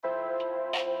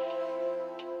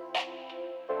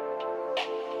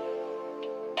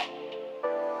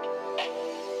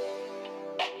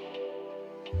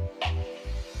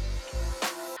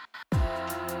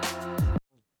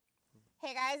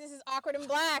Awkward and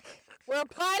Black. We're a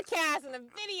podcast and a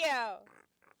video.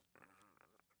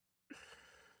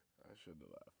 I shouldn't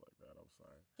have laughed like that. I'm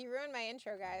sorry. He ruined my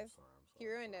intro, guys. I'm sorry. He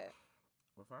ruined it.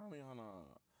 We're finally on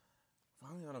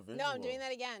a visual. No, I'm doing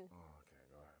that again. Oh, okay.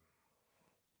 Go ahead.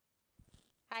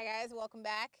 Hi, guys. Welcome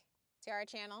back to our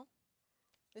channel.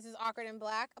 This is Awkward and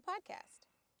Black, a podcast.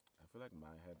 I feel like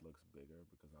my head looks bigger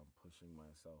because I'm pushing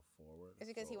myself forward. It's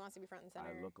because so he wants to be front and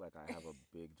center. I look like I have a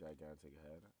big, gigantic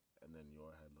head, and then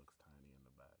your head looks tiny in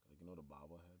the back. Like, you know the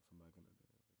bobbleheads from back in the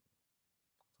day?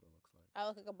 That's what it looks like. I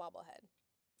look like a bobblehead.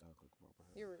 I look like a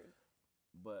bobblehead. You're rude.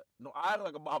 But, no, I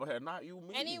look like a bobblehead, not you,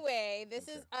 me. Anyway,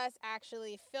 this Okay. is us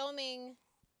actually filming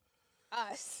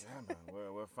us Yeah,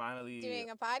 man. We're finally doing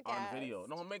a podcast. on video.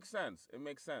 No, it makes sense. It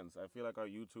makes sense. I feel like our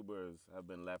YouTubers have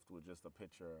been left with just a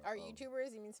picture. Our of,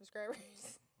 YouTubers, you mean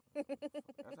subscribers?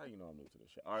 That's how you know I'm new to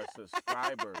this shit. Our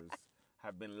subscribers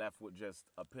have been left with just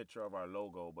a picture of our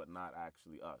logo, but not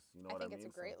actually us. You know I what I think mean?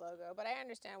 it's a great logo, but I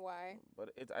understand why. But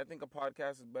I think a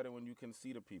podcast is better when you can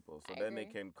see the people. So I then they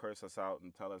agree. can curse us out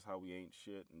and tell us how we ain't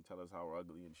shit and tell us how we're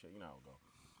ugly and shit. You know how it go.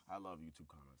 I love YouTube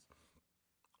comments.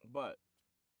 But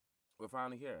we're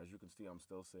finally here. As you can see, I'm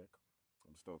still sick.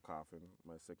 I'm still coughing.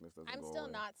 My sickness doesn't I'm go still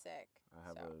away. not sick. I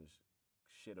have so. a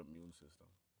shit immune system.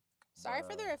 Sorry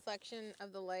But, for the reflection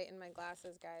of the light in my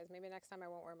glasses, guys. Maybe next time I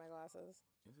won't wear my glasses.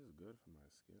 This is good for my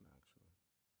skin, actually.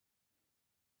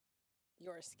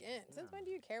 Your skin. Since Yeah. when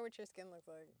do you care what your skin looks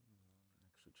like?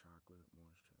 Extra chocolate,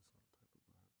 moisture, some type of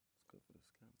vibe. It's good for the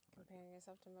skin. I like it. Comparing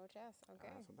yourself to Mo Chess. Okay.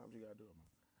 Sometimes you gotta do it, man.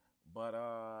 But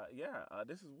yeah,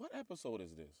 this is what episode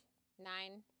is this?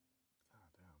 9. God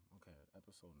damn. Okay,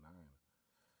 episode 9.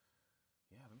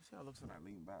 Yeah, let me see how it looks when I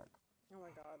lean back. Oh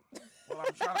my God. Well,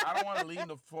 I'm trying. I don't want to lean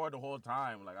forward the whole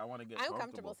time. Like I want to get. I'm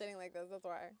comfortable sitting like this. That's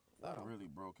why. I So. really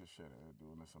broke his shit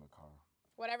doing this in a car.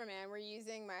 Whatever, man. We're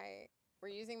using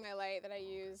my light that I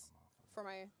use for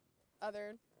my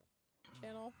other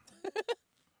channel.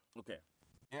 Okay.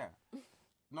 Yeah.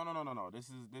 No. This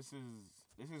is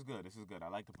good. This is good. I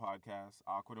like the podcast.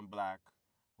 Awkward and Black.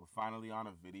 We're finally on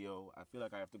a video. I feel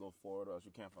like I have to go forward or else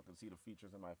you can't fucking see the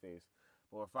features in my face.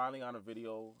 But we're finally on a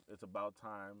video. It's about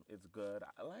time. It's good.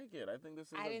 I like it. I think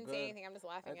this is I didn't good, say anything. I'm just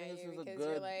laughing I think at this you is a because good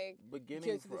you're like,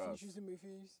 beginning for us. features in my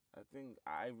face. I think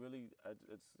it's,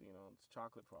 it's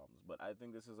chocolate problems, but I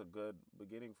think this is a good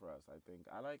beginning for us. I think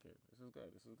I like it. This is good.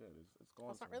 It's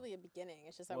going. Well, it's not somewhere. really a beginning.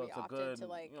 It's just that Well, we it's a opted good, to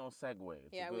like, segue.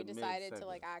 It's a yeah, we good decided to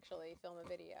mid-segue. like actually film a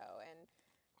video and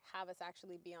have us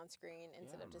actually be on screen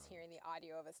instead Yeah, of just man. hearing the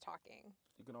audio of us talking.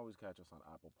 You can always catch us on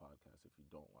Apple Podcasts if you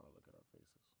don't want to look at our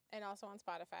faces. And also on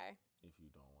Spotify. If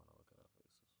you don't want to look at our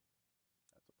faces,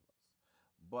 that's a plus.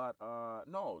 But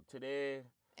no, today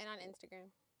And on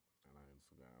Instagram. and on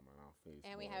Instagram and on Facebook.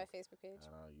 And we have a Facebook page.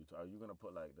 And on YouTube. Are you gonna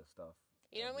put like the stuff?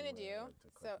 You know what I'm gonna do? everywhere, like,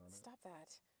 to So click on it? stop that.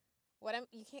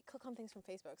 You can't click on things from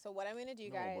Facebook. So what I'm gonna do,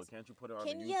 No, guys? but can't you put it on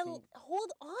Can the you YouTube?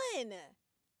 hold on?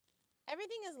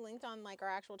 Everything is linked on like our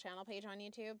actual channel page on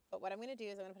YouTube. But what I'm gonna do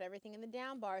is I'm gonna put everything in the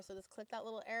down bar. So just click that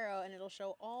little arrow and it'll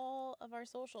show all of our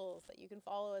socials that you can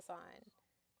follow us on.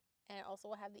 And it also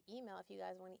will have the email if you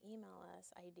guys want to email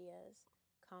us ideas,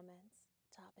 comments,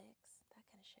 topics, that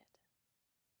kind of shit.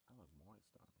 I look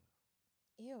moist on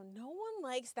here. Ew, no one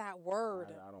likes that word.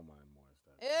 I don't mind moist.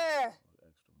 Ugh. I look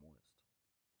extra moist.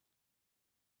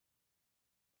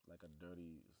 Like a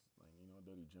dirty,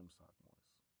 dirty gym sock moist.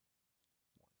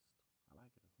 I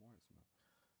like it. It's moist, man.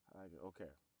 I like it.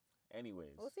 Okay.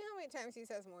 Anyways. We'll see how many times he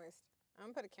says moist.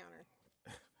 I'm gonna put a counter.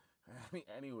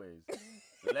 Anyways,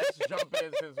 let's jump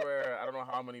in since we're I don't know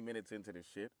how many minutes into this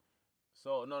shit.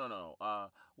 So no.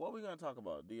 What are we gonna talk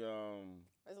about? There's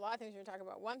a lot of things we're talking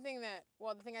about. One thing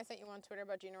the thing I sent you on Twitter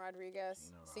about Gina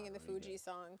Rodriguez singing the Fuji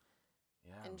song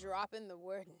and dropping the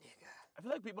word nigga. I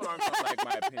feel like people aren't gonna like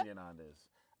my opinion on this.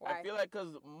 Why? I feel like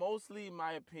because mostly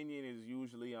my opinion is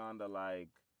usually on the like.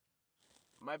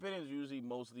 My opinion is usually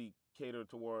mostly catered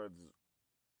towards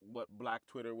what Black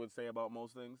Twitter would say about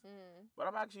most things. But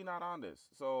I'm actually not on this.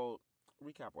 So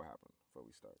recap what happened before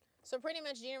we start. So pretty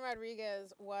much Gina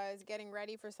Rodriguez was getting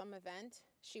ready for some event.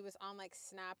 She was on like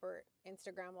Snap or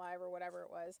Instagram Live or whatever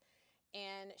it was.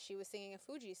 And she was singing a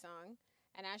Fuji song.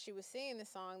 And as she was singing the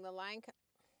song, the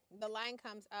line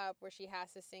comes up where she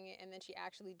has to sing it. And then she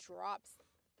actually drops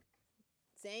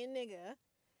saying nigga.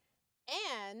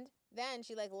 And then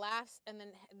she like laughs and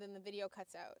then the video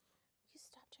cuts out. You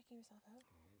stop checking yourself out.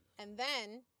 And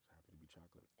then Happy to be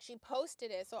chocolate. she posted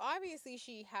it. So obviously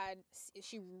she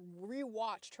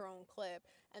rewatched her own clip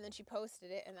and then she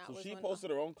posted it and that So was she when,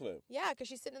 posted her own clip. Yeah, because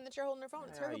she's sitting in the chair holding her phone.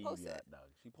 It's her who posted it. Dog.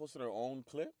 She posted her own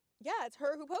clip. Yeah, it's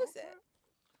her who posted it.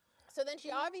 So then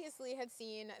she obviously had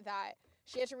seen that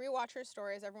She had to rewatch her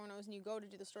stories. Everyone knows when you go to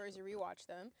do the stories, you rewatch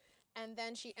them. And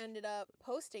then she ended up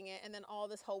posting it, and then all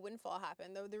this whole windfall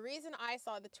happened. Though the reason I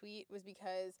saw the tweet was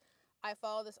because I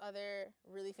follow this other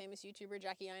really famous YouTuber,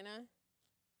 Jackie Aina.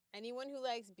 Anyone who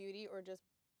likes beauty or just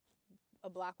a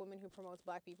black woman who promotes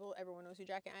black people, everyone knows who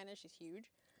Jackie Aina is. She's huge.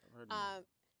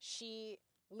 She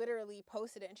literally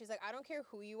posted it, and she's like, I don't care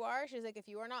who you are. She's like, if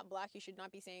you are not black, you should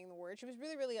not be saying the word. She was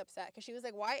really, really upset because she was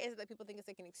like, why is it that people think it's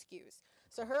like an excuse?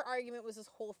 So her argument was this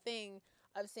whole thing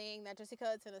of saying that just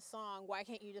because it's in a song, why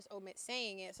can't you just omit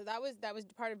saying it? So that was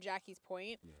part of Jackie's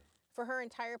point. Yeah. For her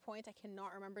entire point, I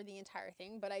cannot remember the entire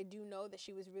thing, but I do know that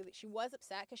she was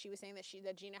upset because she was saying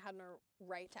that Gina had no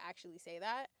right to actually say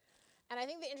that. And I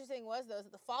think the interesting was, though, is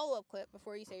that the follow-up clip,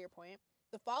 before you say your point,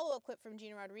 the follow-up clip from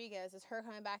Gina Rodriguez is her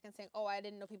coming back and saying, oh, I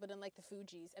didn't know people didn't like the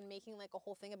Fugees, and making like a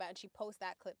whole thing about it, and she posts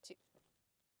that clip too.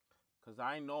 Because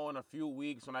I know in a few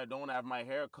weeks when I don't have my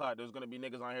hair cut, there's going to be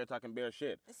niggas on here talking bare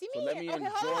shit. See so me? let me enjoy it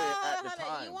at the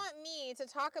time. You want me to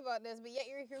talk about this, but yet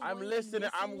you're here. I'm listening.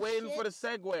 I'm waiting for the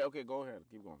segue. Okay, go ahead.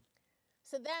 Keep going.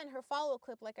 So then her follow-up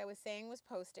clip, like I was saying, was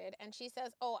posted, and she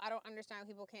says, oh, I don't understand why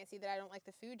people can't see that I don't like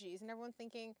the Fugees. And everyone's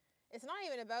thinking, it's not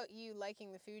even about you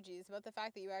liking the Fugees, it's about the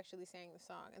fact that you actually sang the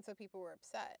song. And so people were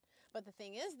upset. But the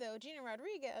thing is, though, Gina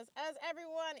Rodriguez, as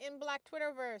everyone in Black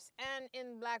Twitterverse and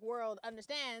in Black World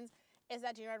understands, is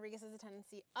that Gina Rodriguez has a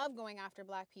tendency of going after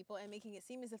black people and making it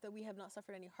seem as if that we have not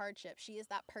suffered any hardship. She is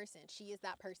that person. She is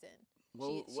that person.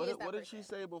 Well, what did she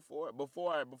say before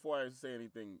I say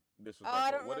anything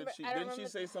disrespectful? Didn't she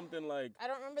say something like, I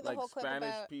don't remember the whole clip Spanish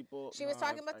about people? She was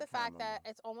talking about the fact that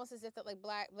it's almost as if that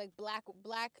black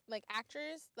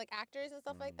actors and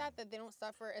stuff like that they don't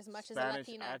suffer as much Spanish as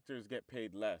Latina actors get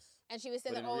paid less. And she was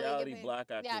saying that in reality, they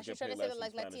black actors she was trying to say that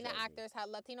Latino actors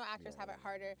have it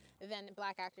harder than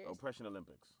black actors. Oppression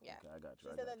Olympics. Yeah, okay, I got you.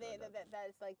 She said that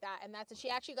it's like that, and she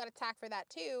actually got attacked for that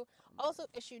too. Also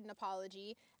issued an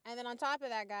apology, and then on top of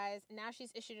that, guys, now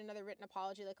she's issued another written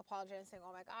apology, apologizing, saying,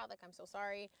 "Oh my God, I'm so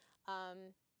sorry.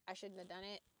 I shouldn't have done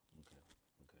it." Okay.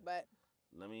 But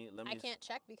let me. I can't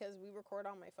check because we record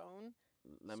on my phone.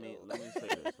 Let me say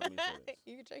this.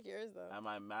 You can check yours though. Am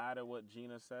I mad at what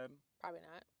Gina said? Probably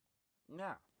not.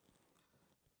 Nah.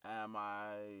 Am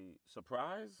I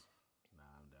surprised? Nah,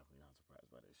 I'm definitely not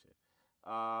surprised by this shit.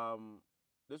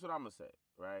 This is what I'm gonna say,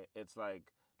 right? It's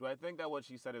like, do I think that what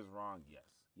she said is wrong? Yes.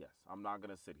 I'm not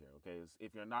gonna sit here, okay?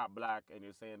 If you're not black and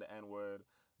you're saying the N-word,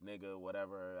 nigga,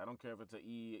 whatever, I don't care if it's a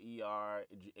E, ER,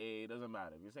 A, doesn't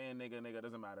matter. If you're saying nigga,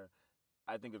 doesn't matter.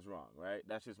 I think it's wrong, right?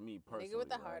 That's just me personally. Nigga with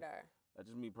the hard R. That's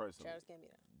just me personally. Childish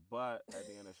Gambino. But at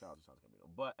the end of Childish Gambino.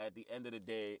 But at the end of the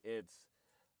day,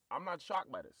 I'm not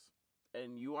shocked by this.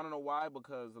 And you want to know why?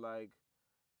 Because,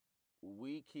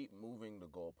 we keep moving the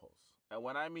goalposts. And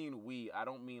when I mean we, I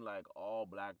don't mean, all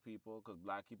black people, because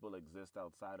black people exist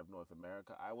outside of North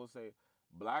America. I will say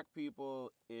black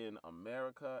people in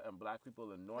America and black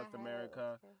people in North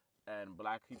America and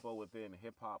black people within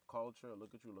hip-hop culture. Look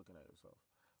at you looking at yourself.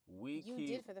 You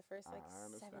did for the first, 7 minutes. I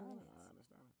understand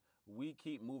it. We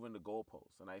keep moving the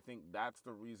goalposts. And I think that's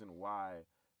the reason why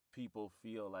people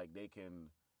feel like they can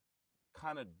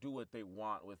kind of do what they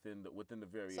want within the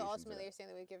variations. So ultimately, you're saying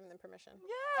that we've given them permission?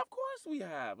 Yeah, of course we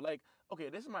have. Okay,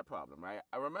 this is my problem, right?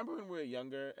 I remember when we were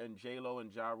younger and J-Lo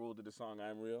and Ja Rule did the song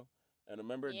 "I'm Real," and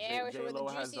remember J-Lo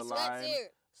has the line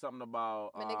something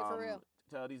about my nigga for real.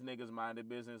 Tell these niggas mind their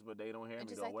business, but they don't hear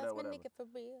me. Whatever. My nigga for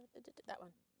real. That one.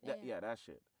 Yeah, that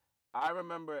shit. I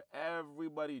remember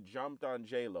everybody jumped on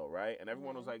J-Lo, right? And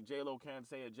everyone was like, J-Lo can't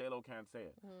say it, J-Lo can't say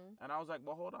it. And I was like,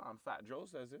 well, hold on. Fat Joe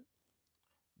says it.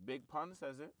 Big Pun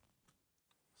says it.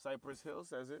 Cypress Hill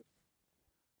says it.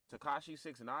 Tekashi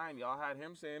 6ix9ine, y'all had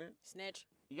him saying it. Snitch.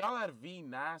 Y'all had V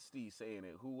Nasty saying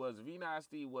it. V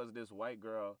Nasty was this white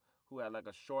girl who had a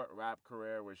short rap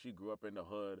career where she grew up in the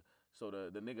hood. So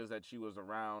the niggas that she was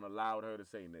around allowed her to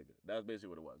say nigga. That's basically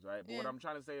what it was, right? But what I'm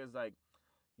trying to say is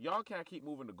y'all can't keep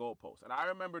moving the goalposts. And I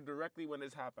remember directly when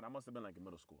this happened, I must have been in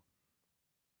middle school.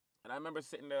 And I remember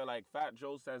sitting there Fat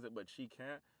Joe says it, but she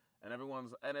can't. And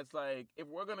and it's if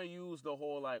we're going to use the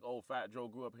whole oh, Fat Joe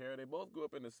grew up here, they both grew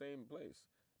up in the same place.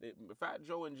 Fat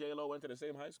Joe and J-Lo went to the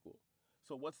same high school.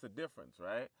 So what's the difference,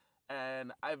 right?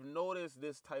 And I've noticed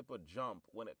this type of jump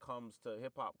when it comes to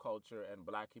hip-hop culture and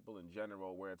black people in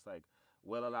general, where it's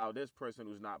we'll allow this person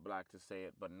who's not black to say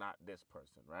it, but not this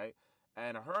person, right?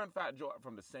 And her and Fat Joe are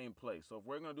from the same place. So if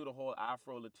we're going to do the whole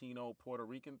Afro-Latino Puerto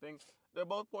Rican thing, they're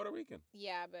both Puerto Rican.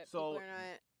 Yeah, but people are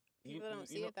not... People don't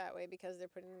see it that way because they're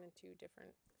putting them in two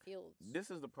different fields.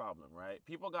 This is the problem, right?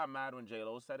 People got mad when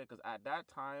J-Lo said it because at that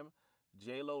time,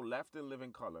 J-Lo left In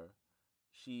Living Color.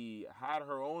 She had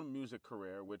her own music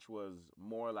career, which was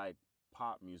more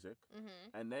pop music,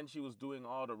 and then she was doing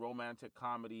all the romantic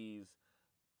comedies,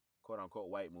 quote unquote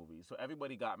white movies. So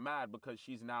everybody got mad because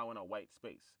she's now in a white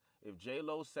space. If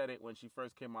J-Lo said it when she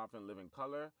first came off in Living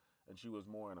Color and she was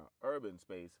more in an urban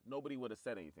space, nobody would have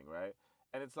said anything, right?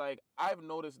 And it's like, I've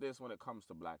noticed this when it comes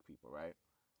to black people, right?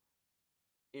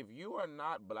 If you are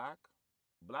not black,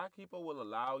 black people will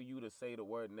allow you to say the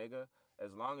word nigga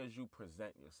as long as you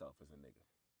present yourself as a nigga.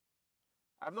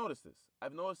 I've noticed this.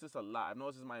 I've noticed this a lot. I've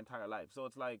noticed this my entire life. So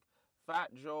it's like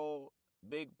Fat Joe,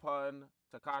 Big Pun,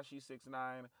 Tekashi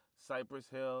 6ix9ine, Cypress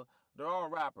Hill. They're all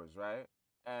rappers, right?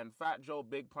 And Fat Joe,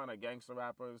 Big Pun are gangster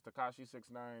rappers. Tekashi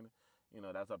 6ix9ine,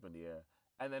 that's up in the air.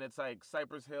 And then it's like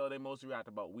Cypress Hill, they mostly rap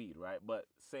about weed, right? But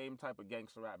same type of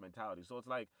gangster rap mentality. So it's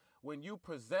like when you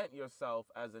present yourself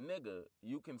as a nigga,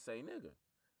 you can say nigga.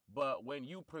 But when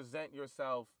you present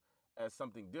yourself as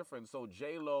something different, so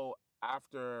J-Lo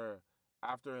after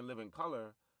In Living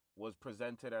Color was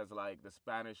presented as like the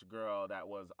Spanish girl that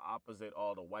was opposite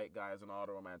all the white guys and all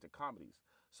the romantic comedies.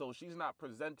 So she's not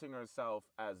presenting herself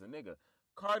as a nigga.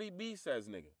 Cardi B says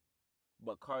nigga,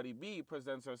 but Cardi B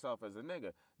presents herself as a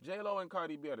nigga. J-Lo and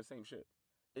Cardi B are the same shit.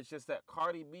 It's just that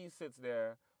Cardi B sits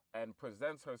there and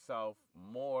presents herself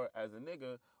more as a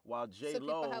nigga, while J-Lo... So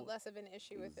people have less of an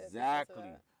issue with it.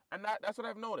 Exactly. And that's what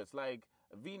I've noticed. Like,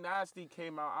 V Nasty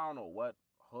came out, I don't know what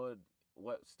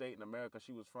state in America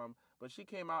she was from, but she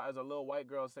came out as a little white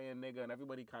girl saying nigga, and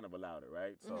everybody kind of allowed it,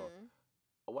 right? So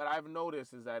what I've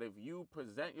noticed is that if you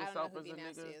present yourself as a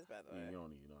nigga... Is, by the way. You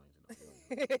don't need to know.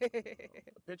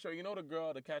 Picture, the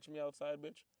girl, the Catch Me Outside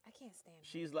bitch? I can't stand her.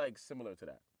 She's like similar to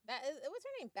that. What's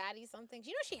her name? Batty something? Do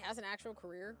you know she has an actual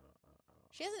career?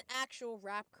 She has an actual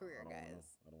rap career,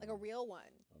 guys. Like a real one.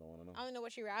 I don't want to know. I don't know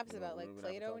what she raps about, like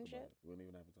Play-Doh and shit. We don't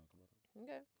even have to talk about it.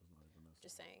 Okay.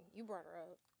 Just saying. You brought her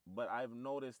up. But I've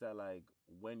noticed that, like,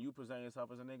 when you present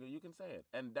yourself as a nigga, you can say it.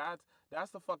 And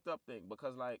that's the fucked up thing,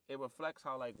 because, like, it reflects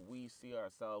how, like, we see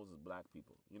ourselves as black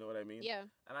people. You know what I mean? Yeah.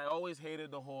 And I always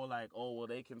hated the whole, like, oh, well,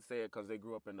 they can say it because they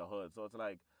grew up in the hood. So it's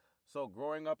like, so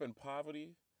growing up in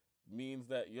poverty means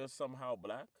that you're somehow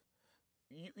black?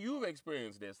 You've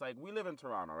experienced this. Like, we live in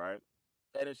Toronto, right?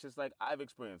 And it's just like, I've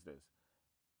experienced this.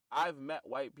 I've met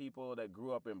white people that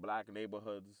grew up in black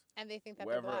neighborhoods. And they think that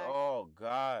they're black. Oh,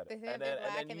 God. They think they're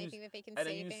black and they think that they can say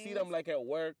things. And then you see them, like, at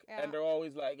work, and they're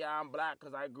always like, yeah, I'm black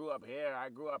because I grew up here. I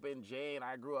grew up in Jane.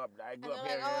 I grew up here. And they're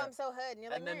like, oh, I'm so hood. And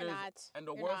you're like, no, you're not. And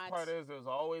the worst part is there's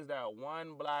always that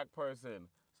one black person,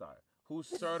 who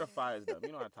certifies them.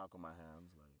 You know, I talk with my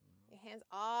hands. Like, your hands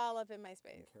all up in my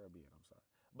space. In Caribbean, I'm sorry.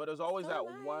 But there's always that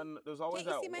one. There's always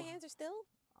Can't that. You see my hands are still?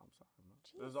 I'm sorry.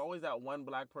 There's always that one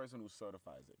black person who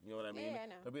certifies it. You know what I mean? Yeah, I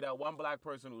know. There'll be that one black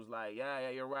person who's like, yeah,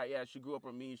 you're right. Yeah, she grew up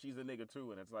with me. She's a nigga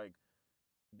too. And it's like,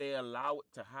 they allow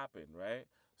it to happen, right?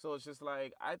 So it's just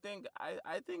like, I think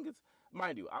it's,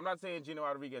 mind you, I'm not saying Gina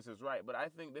Rodriguez is right, but I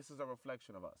think this is a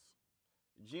reflection of us.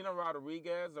 Gina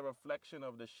Rodriguez is a reflection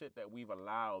of the shit that we've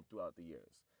allowed throughout the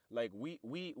years. Like,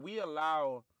 we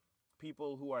allow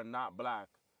people who are not black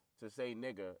to say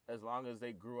nigga as long as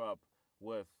they grew up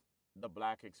with the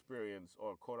black experience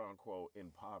or quote unquote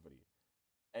in poverty.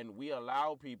 And we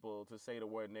allow people to say the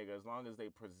word nigga as long as they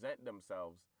present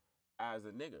themselves as a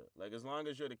nigga. Like, as long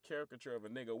as you're the caricature of a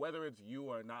nigga, whether it's you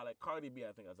or not, like Cardi B,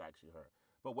 I think that's actually her.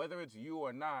 But whether it's you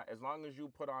or not, as long as you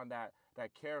put on that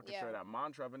caricature, that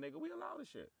mantra of a nigga, we allow the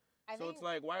shit. It's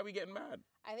like, why are we getting mad?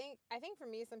 I think for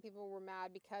me, some people were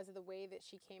mad because of the way that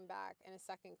she came back in a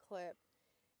second clip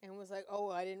and was like,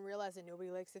 oh, I didn't realize that nobody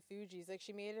likes the Fugees. Like,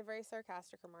 she made a very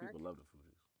sarcastic remark. People love the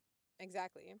Fugees.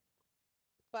 Exactly.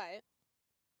 But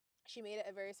she made it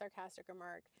a very sarcastic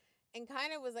remark and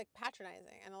kind of was, like,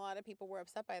 patronizing. And a lot of people were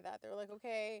upset by that. They were like,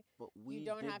 okay, you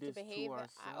don't have to behave.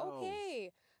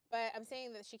 Okay. But I'm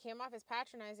saying that she came off as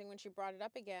patronizing when she brought it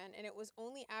up again. And it was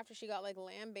only after she got, like,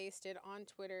 lambasted on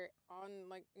Twitter, on,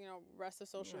 like, rest of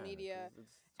social media.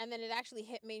 And then it actually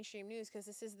hit mainstream news because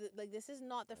this is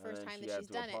not the first time that she's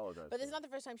done it. But this is not the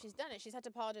first time she's done it. She's had to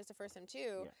apologize the first time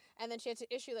too. Yeah. And then she had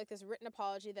to issue like this written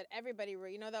apology that everybody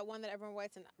wrote. You know that one that everyone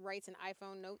writes in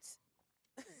iPhone notes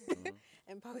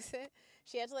and posts it?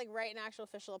 She had to like write an actual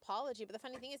official apology. But the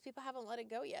funny thing is people haven't let it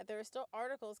go yet. There are still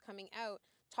articles coming out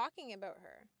talking about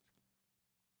her.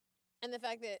 And the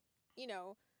fact that,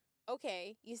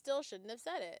 okay, you still shouldn't have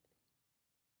said it.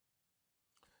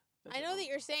 I know that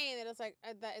you're saying that it's like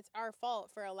that it's our fault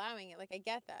for allowing it. Like, I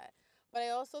get that. But I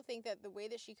also think that the way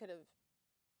that she could have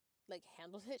like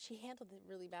handled it. She handled it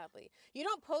really badly. You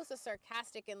don't post a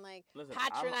sarcastic and like Listen,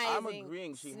 I'm patronizing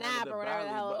agreeing she snap handled it or whatever badly,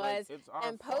 the hell it but like was it's our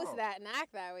and post fault. that and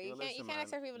act that way. Yo, You listen, can't man.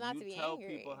 expect people not to be You tell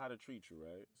angry. people how to treat you,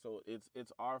 right? So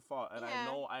it's our fault, and Yeah.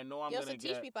 I know I'm You gonna also teach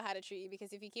get, people how to treat you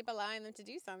because if you keep allowing them to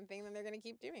do something, then they're gonna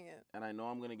keep doing it. and I know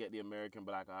I'm gonna get the American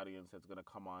black audience that's gonna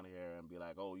come on here and be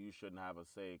like, oh, you shouldn't have a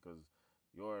say because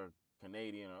you're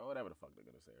Canadian or whatever the fuck they're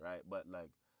gonna say, right? But like,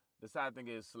 the sad thing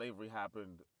is, slavery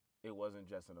happened. It wasn't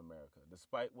just in America.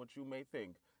 Despite what you may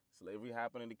think, slavery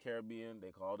happened in the Caribbean. They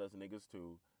called us niggas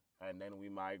too, and then we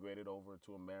migrated over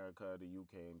to America, the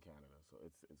UK, and Canada. So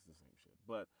it's the same shit.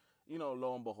 But you know,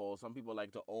 lo and behold, some people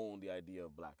like to own the idea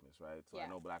of blackness, right? So Yeah. I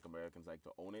know black Americans like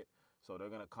to own it. So they're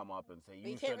gonna come up and say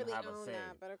But you can't shouldn't really have a own say.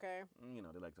 that, but okay. You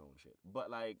know, they like to own shit. But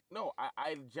like, no,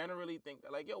 I generally think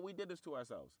that like, yo, we did this to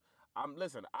ourselves.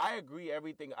 Listen, I agree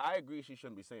everything. I agree she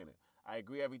shouldn't be saying it. I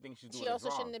agree everything she's doing She also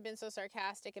is wrong. shouldn't have been so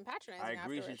sarcastic and patronizing. I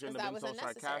agree she afterwards, shouldn't that have been was so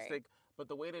unnecessary. sarcastic, but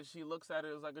the way that she looks at it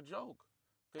is like a joke.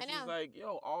 Cause I she's know. like,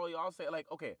 yo, all y'all say, like,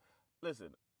 okay, listen,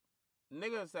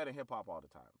 niggas said in hip hop all the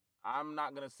time. I'm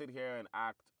not gonna sit here and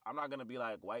act. I'm not gonna be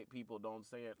like white people don't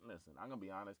say it. Listen, I'm gonna be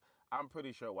honest. I'm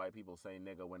pretty sure white people say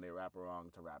nigga when they rap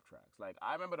along to rap tracks. Like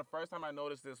I remember the first time I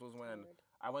noticed this was when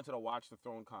I went to the Watch the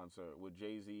Throne concert with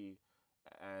Jay-Z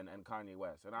and Kanye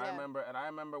West. And Yeah. I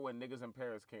remember when Niggas in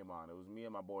Paris came on. It was me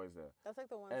and my boys there. That's like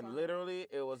the one And song. literally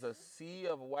it was a sea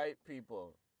of white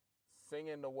people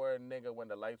singing the word nigga when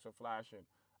the lights were flashing.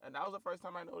 And that was the first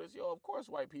time I noticed, yo, of course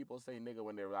white people say nigga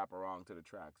when they rap along to the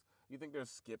tracks. You think they're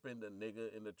skipping the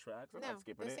nigga in the tracks? They're not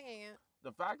skipping they're it. singing it.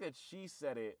 The fact that she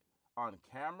said it on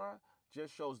camera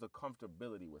just shows the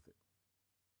comfortability with it.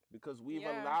 Because we've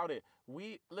allowed it.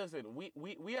 We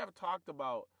have talked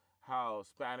about how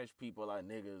Spanish people are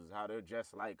niggas, how they're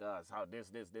just like us, how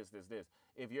this.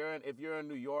 If you're in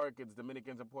New York, it's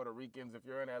Dominicans and Puerto Ricans. If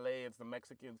you're in LA, it's the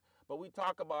Mexicans. But we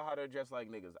talk about how they're just like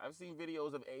niggas. I've seen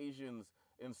videos of Asians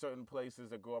in certain places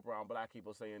that grow up around black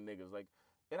people saying niggas. Like,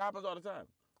 it happens all the time.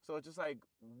 So it's just like,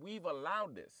 we've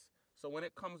allowed this. So when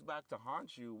it comes back to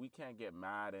haunt you, we can't get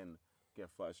mad and get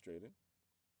frustrated.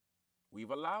 We've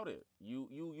allowed it.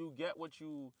 You get what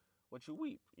you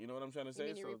weep. You know what I'm trying to say?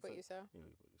 You mean you reap what you sow? You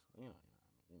reap what you sow.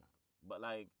 You know. But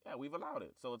like, yeah, we've allowed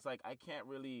it. So it's like I can't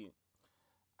really.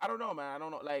 I don't know, man. I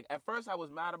don't know. Like at first I was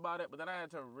mad about it, but then I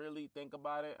had to really think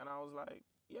about it, and I was like,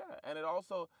 yeah. And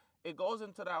it goes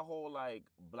into that whole like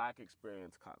black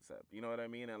experience concept. You know what I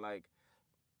mean? And like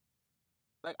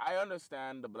I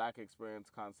understand the black experience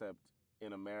concept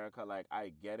in America. Like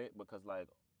I get it because like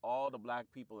all the black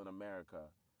people in America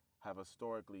have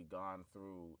historically gone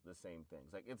through the same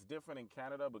things. Like it's different in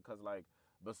Canada because like,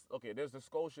 okay, there's the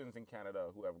Scotians in Canada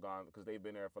who have gone because they've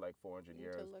been there for like 400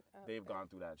 years. They've gone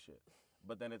through that shit.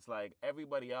 But then it's like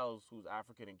everybody else who's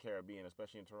African and Caribbean,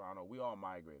 especially in Toronto, we all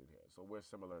migrated here. So we're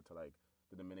similar to like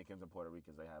the Dominicans and Puerto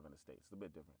Ricans they have in the States. It's a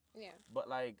bit different. Yeah. But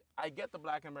like, I get the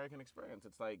black American experience.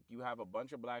 It's like you have a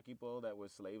bunch of black people that were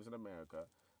slaves in America.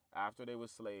 After they were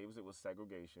slaves, it was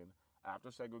segregation.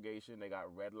 After segregation, they got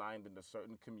redlined into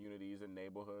certain communities and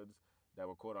neighborhoods that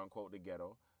were quote unquote the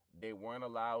ghetto. They weren't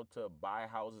allowed to buy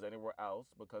houses anywhere else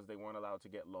because they weren't allowed to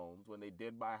get loans. When they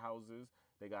did buy houses,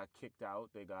 they got kicked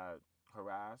out. They got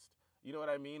harassed. You know what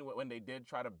I mean? When they did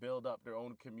try to build up their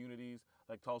own communities,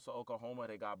 like Tulsa, Oklahoma,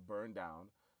 they got burned down.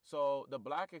 So the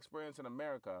black experience in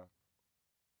America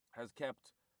has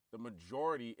kept the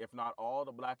majority, if not all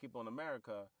the black people in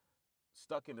America,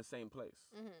 stuck in the same place.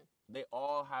 Mm-hmm. They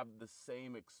all have the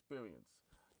same experience.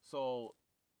 So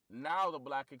now the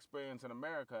black experience in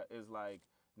America is like,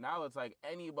 now it's like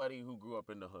anybody who grew up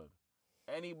in the hood,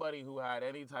 anybody who had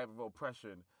any type of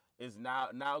oppression is now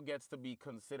gets to be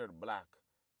considered black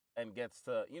and gets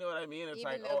to, you know what I mean? It's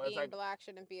Even like, though oh, it's being like, black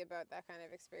shouldn't be about that kind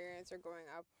of experience or growing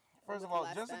up. first of all,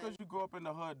 just because you grew up in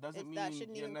the hood doesn't mean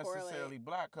you're necessarily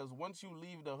black. Because once you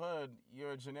leave the hood,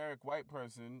 you're a generic white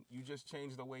person. You just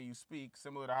change the way you speak,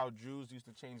 similar to how Jews used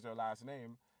to change their last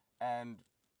name, and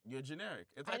you're generic.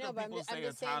 It's like when people say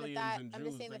Italians and Jews. I'm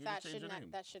just saying that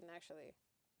shouldn't actually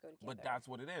go together. But that's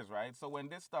what it is, right? So when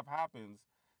this stuff happens,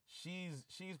 she's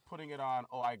putting it on,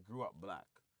 oh, I grew up black.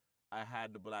 I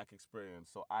had the black experience,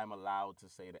 so I'm allowed to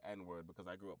say the N-word because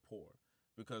I grew up poor.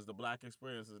 Because the black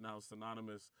experience is now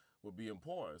synonymous with being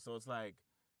poor. So it's like,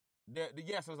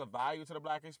 yes, there's a value to the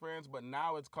black experience, but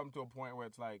now it's come to a point where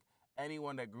it's like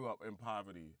anyone that grew up in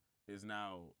poverty is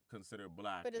now considered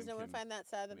black. But does no one find that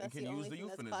sad that that's the only thing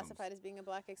that's classified as being a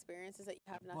black experience is that you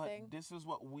have nothing? But this is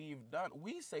what we've done.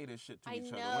 We say this shit to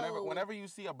each other. Whenever you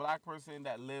see a black person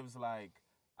that lives like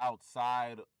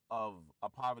outside of a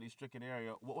poverty-stricken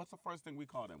area, what's the first thing we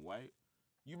call them? White?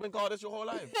 You've been called this your whole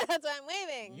life. That's why I'm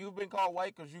waving. You've been called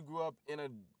white because you grew up in a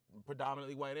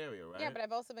predominantly white area, right? Yeah, but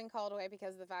I've also been called away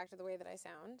because of the fact of the way that I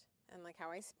sound and like how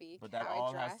I speak, but that how all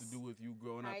I dress, has to do with you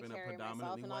growing how up I in a carry myself,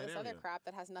 predominantly and all white this area. other crap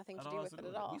that has nothing to That do all with has it to do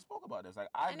at with all. We spoke about this. Like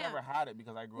I've know. never had it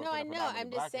because I grew No, up in I a know. predominantly I'm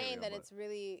black just saying area, that but it's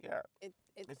really, yeah, it's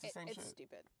the same it's shit.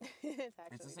 stupid. It's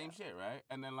actually It's the same dumb. shit, right?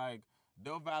 And then like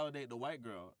they'll validate the white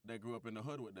girl that grew up in the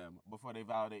hood with them before they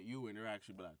validate you and you're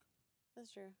actually black.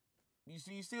 That's true. You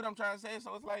see what I'm trying to say?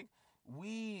 So it's like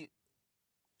we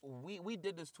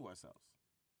did this to ourselves.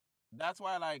 That's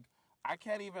why like I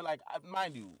can't even like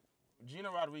mind you, Gina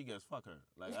Rodriguez, fuck her.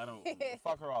 Like I don't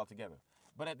fuck her altogether.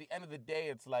 But at the end of the day,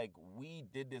 it's like we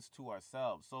did this to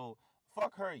ourselves. So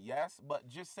fuck her, yes, but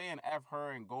just saying F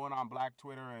her and going on Black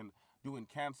Twitter and doing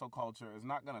cancel culture is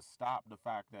not gonna stop the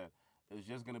fact that it's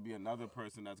just gonna be another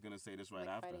person that's gonna say this right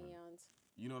like after her. fighting yawns.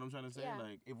 You know what I'm trying to say? Yeah.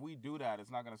 Like if we do that,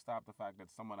 it's not gonna stop the fact that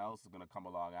someone else is gonna come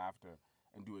along after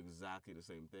and do exactly the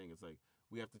same thing. It's like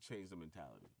we have to change the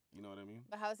mentality. You know what I mean?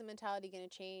 But how's the mentality going to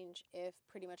change if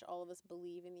pretty much all of us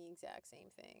believe in the exact same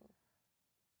thing?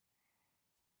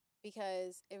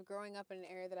 Because if growing up in an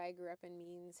area that I grew up in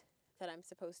means that I'm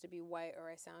supposed to be white or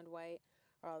I sound white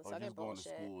or all this or other just going bullshit,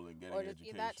 to school and getting or an just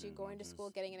education, that too, going or to just school,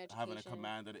 getting an education, having a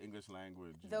command of the English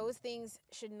language. those things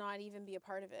should not even be a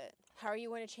part of it. How are you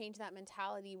going to change that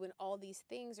mentality when all these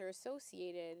things are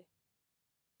associated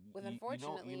with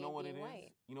unfortunately you know what being it is?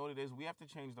 white? You know what it is? We have to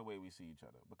change the way we see each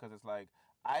other because it's like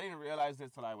I didn't realize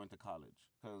this till I went to college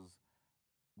because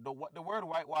the word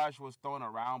whitewash was thrown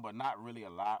around, but not really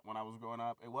a lot when I was growing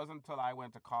up. It wasn't until I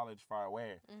went to college far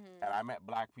away and I met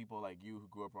black people like you who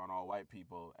grew up around all white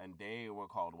people, and they were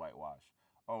called whitewash.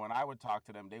 Or when I would talk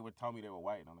to them, they would tell me they were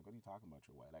white, and I'm like, "What are you talking about?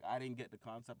 You're white." Like I didn't get the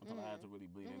concept until I had to really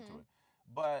bleed into it.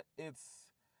 But it's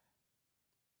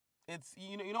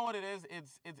you know what it is.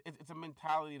 It's a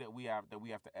mentality that we have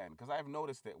to end because I've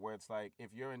noticed it where it's like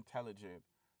if you're intelligent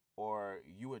or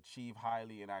you achieve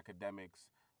highly in academics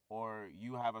or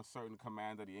you have a certain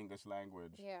command of the English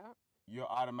language, Yeah. you're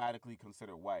automatically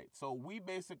considered white. So we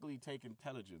basically take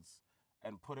intelligence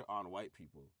and put it on white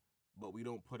people, but we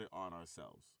don't put it on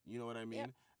ourselves. You know what I mean?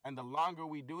 Yep. And the longer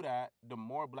we do that, the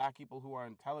more black people who are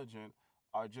intelligent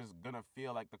are just gonna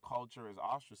feel like the culture is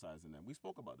ostracizing them. We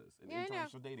spoke about this in the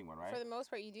interracial dating one, right? For the most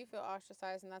part, you do feel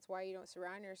ostracized, and that's why you don't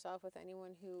surround yourself with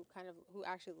anyone who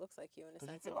actually looks like you in a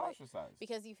sense. You feel ostracized.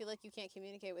 Because you feel like you can't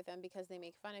communicate with them because they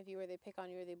make fun of you or they pick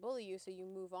on you or they bully you, so you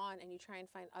move on and you try and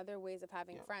find other ways of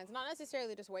having friends. Not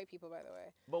necessarily just white people, by the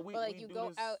way. But like you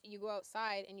go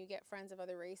outside and you get friends of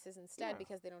other races instead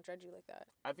because they don't judge you like that.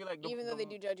 I feel like even though they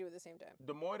do judge you at the same time.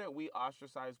 The more that we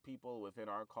ostracize people within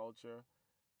our culture,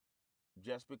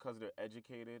 just because they're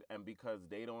educated and because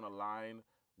they don't align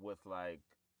with like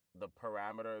the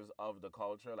parameters of the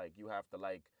culture, like you have to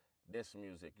like this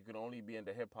music. You can only be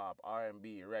into hip hop,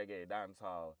 R&B, reggae,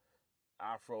 dancehall,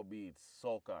 Afro beats,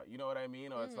 soca. You know what I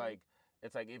mean? Or it's like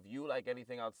if you like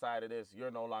anything outside of this,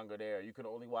 you're no longer there. You can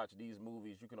only watch these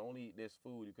movies. You can only eat this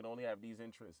food. You can only have these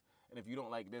interests. And if you don't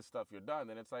like this stuff, you're done.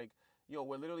 And it's like, yo,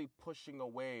 we're literally pushing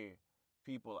away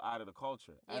people out of the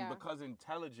culture. And because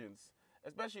intelligence,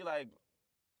 especially like,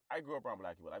 I grew up around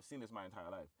black people. I've seen this my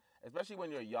entire life. Especially when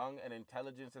you're young and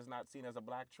intelligence is not seen as a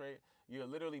black trait, you're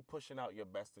literally pushing out your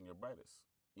best and your brightest.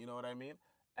 You know what I mean?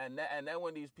 And then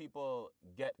when these people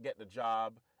get the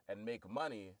job and make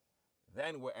money,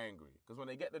 then we're angry. Because when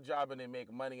they get the job and they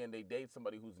make money and they date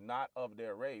somebody who's not of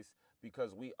their race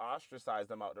because we ostracize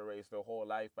them out the race their whole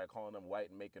life by calling them white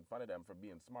and making fun of them for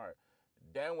being smart.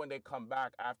 Then when they come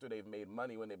back after they've made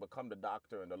money, when they become the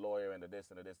doctor and the lawyer and the this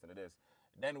and the this and the this,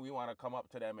 then we want to come up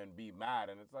to them and be mad.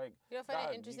 And it's like, you don't find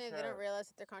it interesting that they don't realize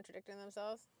that they're contradicting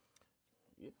themselves?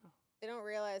 Yeah. They don't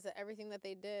realize that everything that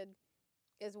they did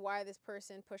is why this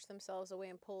person pushed themselves away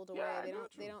and pulled away. Yeah,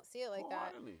 they don't see it like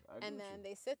that. And then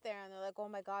they sit there and they're like, oh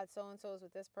my God, so and so is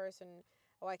with this person.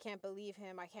 Oh, I can't believe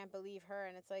him. I can't believe her.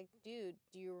 And it's like, dude,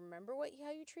 do you remember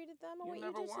how you treated them or what you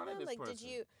did to them? Like, person.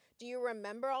 do you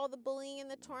remember all the bullying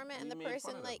and the torment and the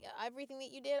person, like everything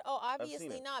that you did? Oh,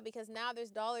 obviously not, because now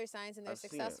there's dollar signs and they're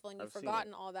successful and you've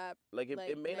forgotten all that. Like,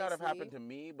 it may not have happened to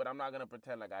me, but I'm not gonna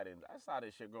pretend like I didn't. I saw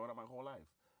this shit growing up my whole life,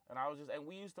 and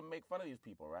we used to make fun of these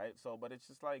people, right? So, but it's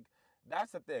just like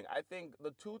that's the thing. I think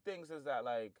the two things is that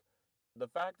like the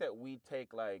fact that we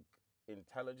take like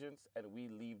intelligence and we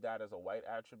leave that as a white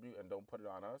attribute and don't put it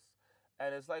on us.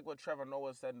 And it's like what Trevor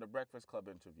Noah said in the Breakfast Club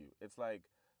interview. It's like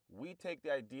we take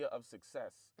the idea of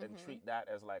success and treat that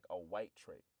as like a white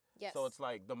trait. Yes. So it's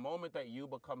like the moment that you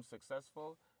become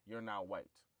successful, you're now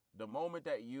white. The moment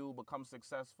that you become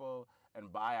successful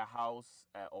and buy a house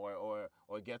or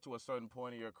get to a certain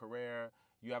point in your career,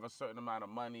 you have a certain amount of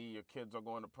money, your kids are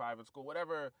going to private school,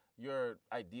 whatever your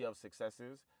idea of success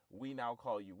is, we now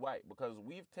call you white because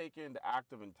we've taken the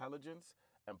act of intelligence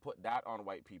and put that on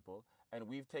white people, and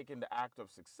we've taken the act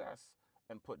of success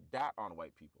and put that on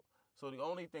white people. So the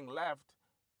only thing left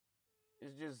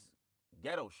is just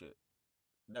ghetto shit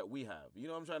that we have. You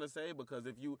know what I'm trying to say? Because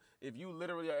if you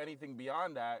literally are anything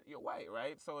beyond that, you're white,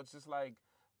 right? So it's just like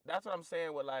that's what I'm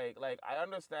saying with like I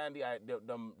understand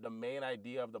the main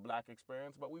idea of the black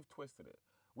experience, but we've twisted it.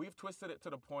 We've twisted it to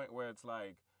the point where it's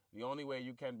like the only way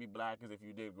you can be black is if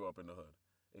you did grow up in the hood.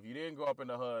 If you didn't grow up in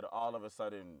the hood, all of a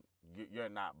sudden you're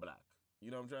not black.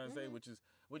 You know what I'm trying to say? Which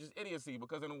is idiocy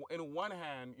because in one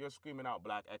hand you're screaming out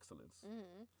black excellence.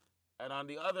 And on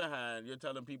the other hand, you're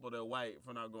telling people they're white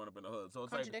for not growing up in the hood. So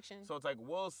it's Contradiction. It's like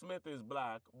Will Smith is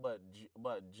black, but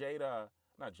Willow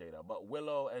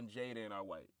and Jaden are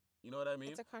white. You know what I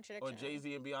mean? It's a contradiction. Or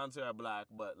Jay-Z and Beyonce are black,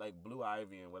 but like Blue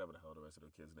Ivy and whatever the hell the rest of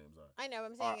the kids' names are. I know.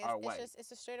 I'm saying white.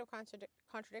 it's a straight up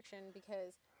contradiction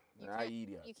because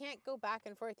You can't go back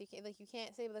and forth. You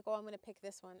can't say like, oh, I'm gonna pick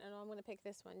this one and I'm gonna pick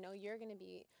this one. No, you're gonna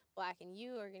be black and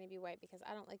you are gonna be white because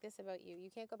I don't like this about you. You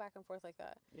can't go back and forth like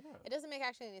that. Yeah. It doesn't make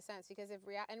actually any sense because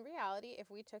in reality, if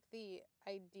we took the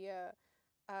idea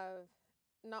of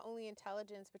not only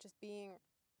intelligence but just being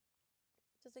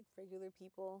just like regular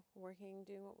people working,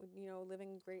 doing what we,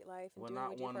 living a great life and doing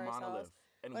what we do for ourselves.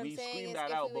 And we scream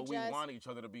that out, but we want each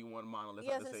other to be one monolith at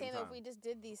the same time. Yes, I'm saying that if we just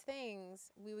did these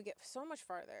things, we would get so much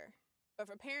farther. But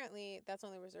apparently, that's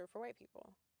only reserved for white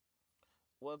people.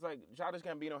 Well, it's like Childish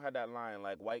Gambino had that line,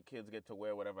 like, white kids get to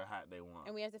wear whatever hat they want.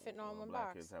 And we have to fit in all in one black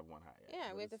box. Black kids have one hat,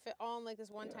 yeah. We have to fit all in, like, this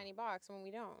one tiny box when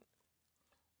we don't.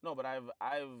 No, but I've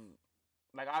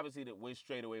like, obviously, we're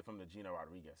straight away from the Gina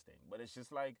Rodriguez thing. But it's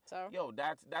just like, yo,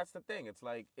 that's the thing. It's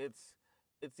like, it's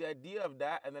the idea of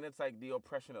that, and then it's like the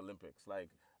oppression Olympics. Like,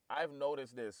 I've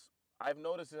noticed this as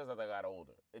I got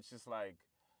older. It's just like,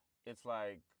 you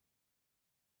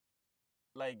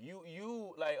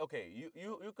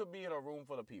could be in a room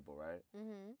full of people, right?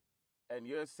 Mm-hmm. And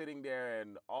you're sitting there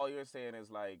and all you're saying is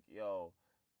like, yo,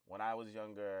 when I was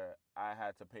younger, I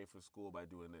had to pay for school by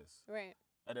doing this. Right.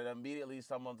 And then immediately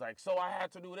someone's like, so I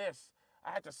had to do this. I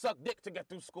had to suck dick to get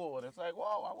through school. And it's like,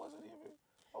 whoa, I wasn't even,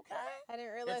 okay. I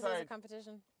didn't realize it was a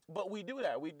competition. But we do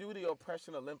that. We do the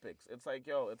oppression Olympics. It's like,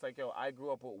 yo, I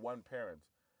grew up with one parent.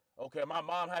 Okay, my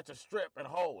mom had to strip and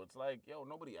hoe. It's like, yo,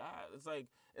 nobody asked. It's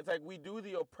like we do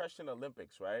the oppression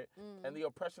Olympics, right? Mm. And the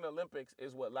oppression Olympics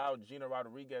is what allowed Gina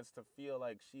Rodriguez to feel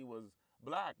like she was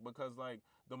black because, like,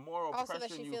 the more oppression you face...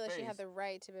 Also that she feels like she had the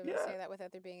right to be able to say that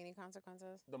without there being any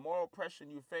consequences. The more oppression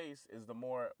you face is the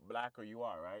more blacker you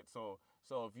are, right? So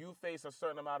if you face a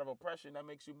certain amount of oppression, that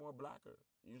makes you more blacker.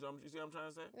 You see what I'm trying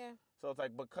to say? Yeah. So it's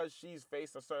like because she's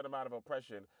faced a certain amount of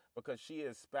oppression, because she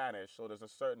is Spanish, so there's a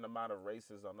certain amount of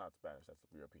racism, not Spanish, that's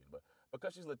European, but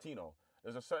because she's Latino,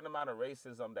 there's a certain amount of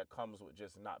racism that comes with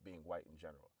just not being white in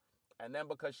general. And then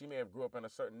because she may have grew up in a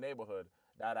certain neighborhood,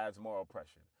 that adds more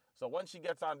oppression. So once she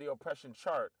gets on the oppression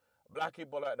chart, black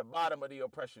people are at the bottom of the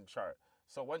oppression chart.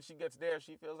 So once she gets there,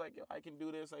 she feels like, yo, I can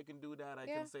do this, I can do that, I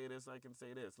can say this, I can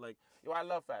say this. Like, yo, I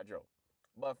love Fat Joe.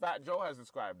 But Fat Joe has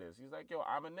described this. He's like, yo,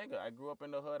 I'm a nigga. I grew up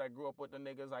in the hood. I grew up with the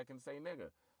niggas. I can say nigga.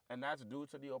 And that's due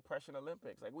to the oppression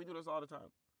Olympics. Like, we do this all the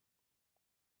time.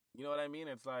 You know what I mean?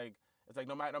 It's like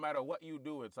no matter what you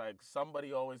do, it's like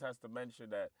somebody always has to mention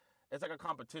that. It's like a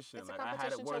competition. It's like, a competition I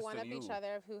had it worse to one-up each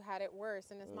other of who had it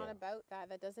worse, and it's not about that.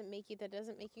 That doesn't make you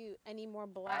any more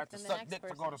black than the next person. I had to suck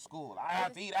dick to go to school. I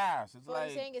had to eat ass. It's what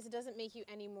I'm saying is it doesn't make you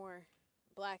any more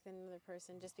black than another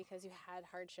person just because you had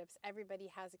hardships. Everybody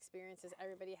has experiences.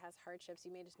 Everybody has hardships.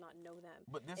 You may just not know them.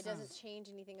 But it doesn't change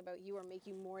anything about you or make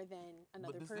you more than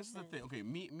another person. This is the thing. Okay,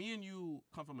 me and you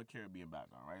come from a Caribbean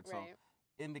background, right? So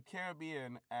in the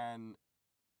Caribbean and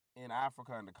in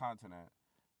Africa and the continent,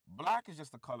 black is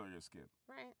just the color of your skin.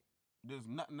 Right. There's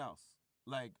nothing else.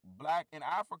 Like, black in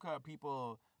Africa,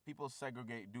 people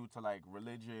segregate due to like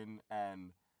religion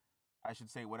and I should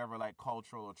say whatever like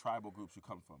cultural or tribal groups you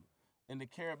come from. In the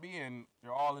Caribbean,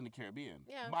 you're all in the Caribbean.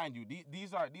 Yeah. Mind you,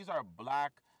 these are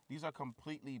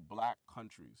completely black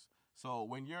countries. So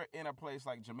when you're in a place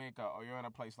like Jamaica or you're in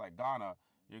a place like Ghana,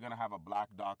 you're going to have a black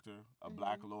doctor, a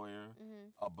black lawyer,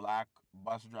 a black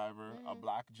bus driver, a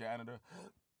black janitor,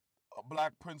 a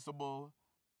black principal.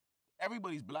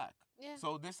 Everybody's black. Yeah.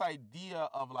 So this idea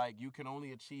of like you can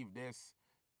only achieve this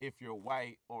if you're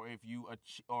white or if you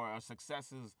or a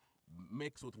success is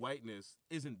mixed with whiteness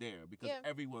isn't there because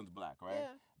everyone's black, right?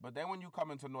 Yeah. But then when you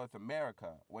come into North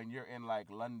America, when you're in like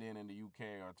London in the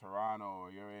UK or Toronto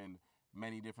or you're in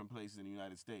many different places in the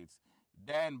United States,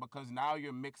 then because now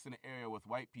you're mixed in an area with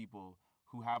white people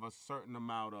who have a certain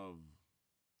amount of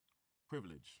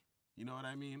privilege. You know what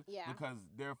I mean? Yeah. Because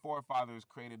their forefathers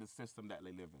created the system that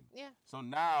they live in. Yeah. So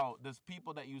now, those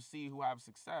people that you see who have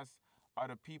success are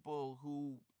the people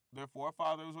who their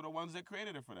forefathers were the ones that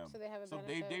created it for them. So they have a so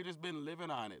benefit. they've just been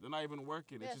living on it. They're not even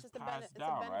working. Yeah, it's just a passed it's down,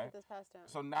 a benefit right? that's passed down.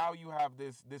 So now you have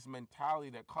this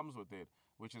mentality that comes with it,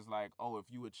 which is like, oh, if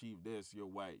you achieve this, you're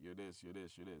white, you're this, you're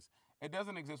this, you're this. It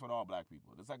doesn't exist with all black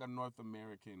people. It's like a North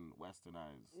American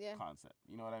westernized concept.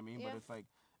 You know what I mean? Yeah. But it's like,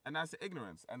 and that's the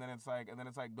ignorance. And then it's like,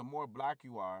 the more black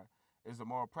you are, is the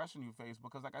more oppression you face.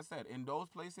 Because like I said, in those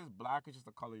places, black is just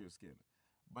the color of your skin.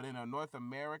 But in a North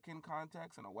American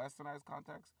context, in a westernized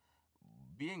context,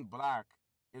 being black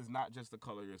is not just the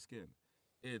color of your skin.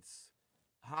 It's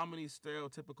how many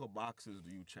stereotypical boxes do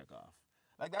you check off?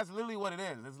 Like, that's literally what it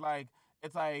is.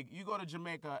 It's like you go to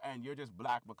Jamaica and you're just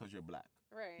black because you're black.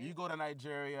 Right. You go to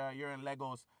Nigeria, you're in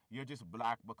Lagos, you're just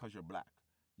black because you're black.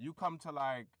 You come to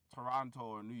like Toronto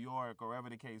or New York or wherever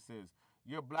the case is,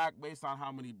 you're black based on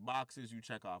how many boxes you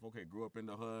check off. Okay, grew up in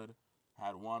the hood,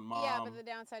 had one mom. Yeah, but the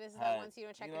downside is that once you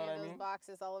don't check any of those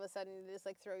boxes, all of a sudden they just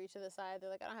like throw you to the side. They're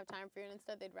like, I don't have time for you. And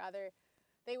instead,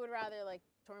 they would rather like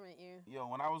torment you. Yo,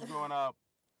 when I was growing up,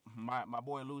 my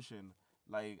boy Lucian,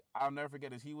 like, I'll never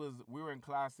forget this. We were in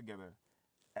class together,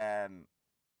 and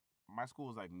my school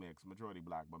was like mixed, majority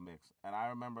black, but mixed. And I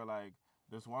remember like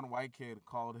this one white kid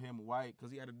called him white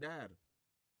because he had a dad,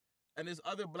 and this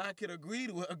other black kid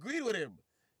agreed with him.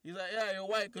 He's like, yeah, you're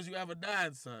white because you have a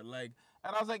dad, son. Like,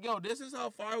 and I was like, yo, this is how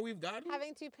far we've gotten.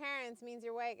 Having two parents means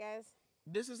you're white, guys.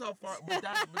 This is how far, but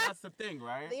that's the thing,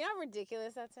 right? You know how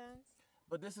ridiculous that sounds?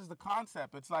 But this is the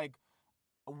concept. It's like,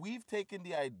 we've taken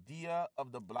the idea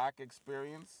of the black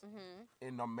experience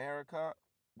in America,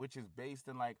 which is based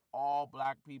in like all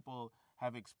black people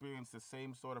have experienced the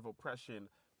same sort of oppression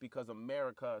because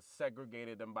America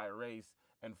segregated them by race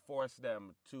and forced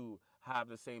them to have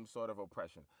the same sort of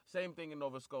oppression. Same thing in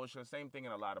Nova Scotia, same thing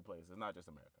in a lot of places, not just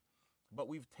America. But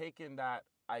we've taken that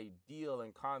ideal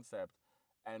and concept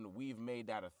and we've made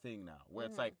that a thing now, where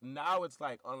it's like, now it's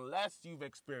like, unless you've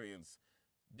experienced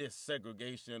this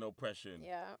segregation and oppression,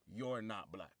 you're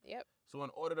not black. Yep. So in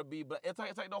order to be black, it's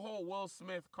like the whole Will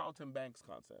Smith, Carlton Banks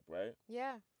concept, right?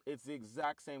 Yeah. It's the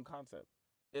exact same concept.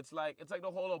 It's like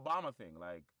the whole Obama thing.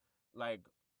 Like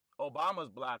Obama's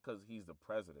black because he's the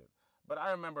president. But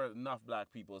I remember enough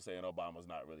black people saying Obama's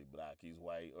not really black, he's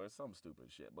white, or some stupid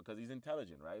shit, because he's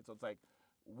intelligent, right? So it's like,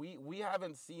 we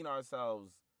haven't seen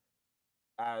ourselves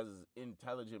as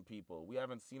intelligent people. We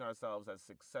haven't seen ourselves as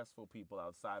successful people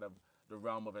outside of the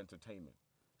realm of entertainment.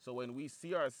 So when we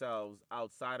see ourselves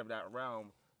outside of that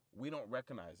realm, we don't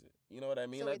recognize it. You know what I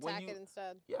mean? So like we attack it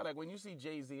instead. Yeah, like when you see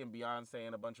Jay-Z and Beyonce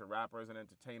and a bunch of rappers and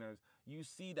entertainers, you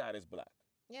see that as black.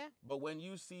 Yeah. But when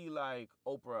you see like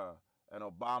Oprah and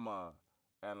Obama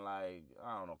and like,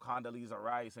 I don't know, Condoleezza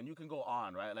Rice, and you can go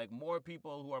on, right? Like more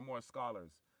people who are more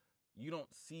scholars, you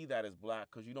don't see that as black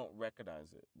because you don't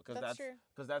recognize it. Because that's true.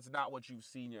 Because that's not what you've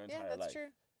seen your entire life. Yeah, that's true.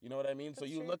 You know what I mean? That's so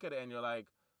you true. look at it and you're like,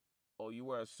 oh, you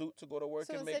wear a suit to go to work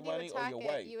so and make money, or you're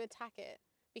white? You attack it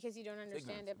because you don't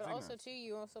understand it. But also, too,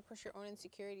 you also push your own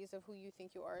insecurities of who you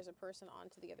think you are as a person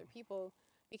onto the other people,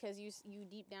 because you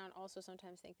deep down also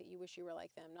sometimes think that you wish you were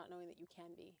like them, not knowing that you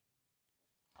can be.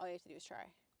 All you have to do is try.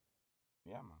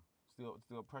 Yeah, man. It's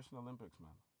the Oppression Olympics,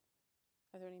 man.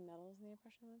 Are there any medals in the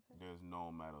Oppression Olympics? There's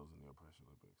no medals in the Oppression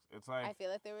Olympics. It's like, I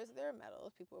feel like there are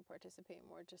medals. People would participate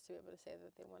more just to be able to say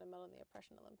that they won a medal in the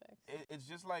Oppression Olympics. It's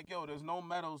just like, yo, there's no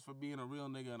medals for being a real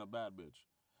nigga and a bad bitch.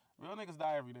 Real niggas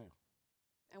die every day.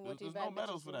 And what there's no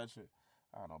medals for that shit.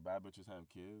 I don't know. Bad bitches have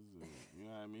kids. You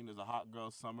know what I mean? There's a hot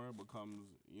girl summer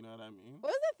becomes, you know what I mean?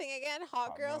 What was the thing again?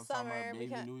 Hot girl summer.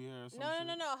 Baby New Year or some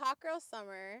shit. No. Hot girl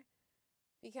summer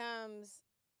becomes.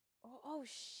 Oh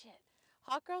shit.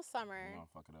 Hot girl summer. You're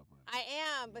gonna fuck it up, right?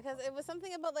 I am, because it was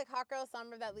something about like hot girl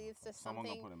summer that leads to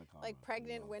something like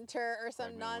pregnant winter or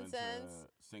some nonsense.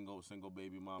 Single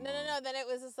baby mama. No. Then it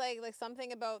was just like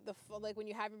something about like when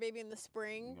you have your baby in the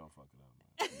spring. You're gonna fuck it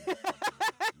up, man.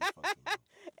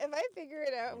 If I figure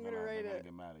it out, I'm gonna write it. I'm gonna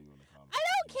get mad at you in the comments. I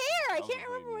don't care. I can't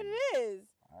remember what it is.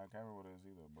 I can't remember what it is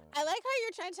either, but I like how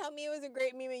you're trying to tell me it was a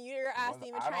great meme and you're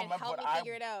asking me to try and help me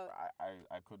figure it out.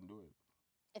 I couldn't do it.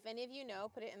 If any of you know,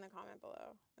 put it in the comment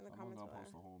below. In the comments below. I'm gonna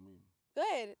post the whole meme.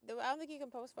 Good. I don't think you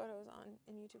can post photos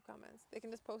in YouTube comments. They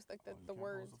can just post like the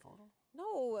words. Post a photo?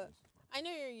 No. I know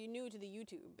you're new to the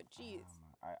YouTube, but jeez.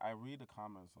 I read the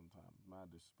comments sometimes. Mad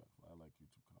disrespectful. I like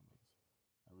YouTube comments.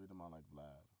 I read them on like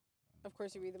Vlad. Of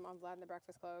course you read them on Vlad and the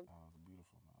Breakfast Club. Oh, it's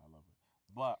beautiful, man. I love it.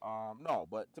 But no,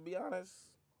 but to be honest,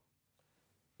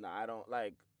 I don't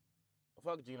like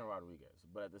fuck Gina Rodriguez.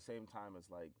 But at the same time,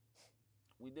 it's like,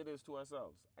 we did this to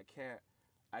ourselves. I can't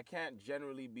I can't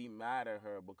generally be mad at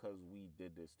her because we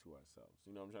did this to ourselves.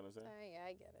 You know what I'm trying to say? Yeah,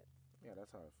 I get it. Yeah,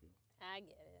 that's how I feel. I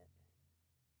get it.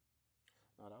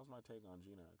 No, that was my take on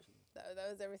Gina, actually. That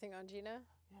was everything on Gina?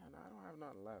 Yeah, no, I don't have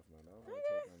nothing left, man. That was my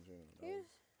take on Gina.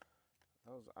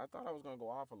 I thought I was gonna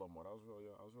go off a little more. I was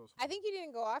real surprised. I think you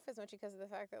didn't go off as much because of the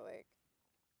fact that, like,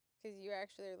 because you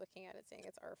actually are looking at it saying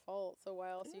it's our fault. So why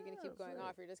else are you going to keep going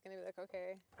off? You're just going to be like,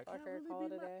 okay, fuck her, call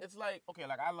it a day. It's like, okay,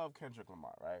 like I love Kendrick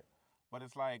Lamar, right? But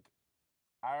it's like,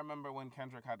 I remember when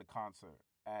Kendrick had the concert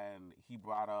and he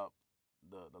brought up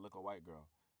the little white girl.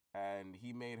 And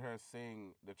he made her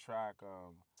sing the track.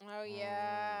 Oh,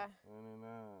 yeah.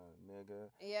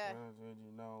 Nigga. Yeah. Did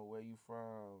you know where you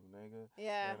from, nigga?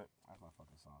 Yeah. That's my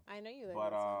fucking song. I know you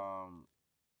like that song.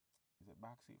 Is it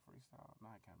Backseat Freestyle?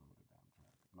 No, I can't remember the damn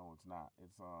track. No, it's not.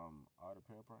 It's Art of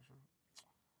Peer Pressure.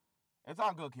 It's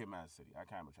on Good Kid, Mad City. I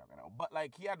can't remember the track right now. But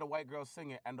like he had the white girl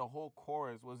sing it, and the whole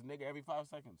chorus was nigga every 5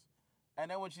 seconds.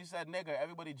 And then when she said nigga,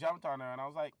 everybody jumped on her, and I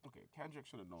was like, okay, Kendrick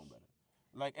should have known better.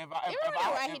 Like if I, you ever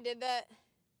wonder why he did that?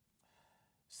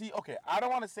 See, okay, I don't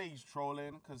want to say he's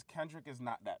trolling because Kendrick is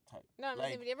not that type. No, I'm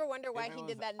saying, but you ever wonder why he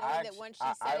did that, knowing that once she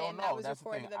said it and that was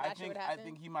recorded, that shit would happen? I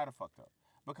think he might have fucked up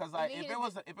because like if it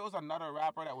was another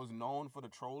rapper that was known for the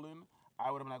trolling,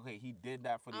 I would have been like, okay, he did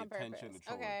that for the attention, the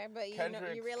trolling. Okay, but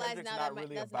you realize Kendrick's now not that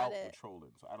really that's about not it. the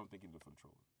trolling, so I don't think he did it for the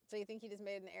trolling. So you think he just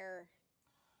made an error?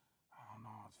 I don't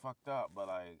know, it's fucked up, but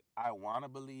like I want to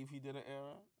believe he did an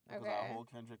error. Because I hold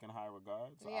Kendrick in high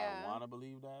regard, so I want to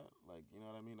believe that. Like, you know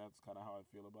what I mean? That's kind of how I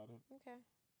feel about it. Okay.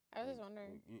 I was just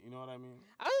wondering. You know what I mean?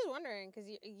 I was just wondering, because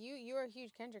you're a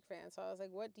huge Kendrick fan, so I was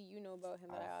like, what do you know about him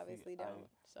that I obviously don't?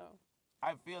 So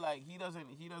I feel like he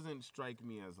doesn't strike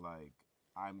me as, like,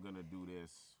 I'm going to do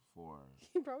this for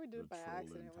he probably did it by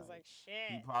accident. It was like,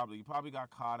 shit. He probably got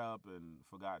caught up and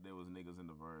forgot there was niggas in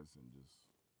the verse and just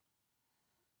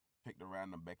picked a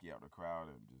random Becky out of the crowd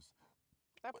and just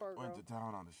that poor girl. Went to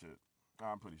town on the shit.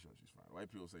 I'm pretty sure she's fine. White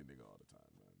people say nigga all the time,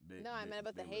 man. I meant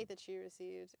about the hate that she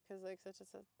received, because like it's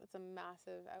a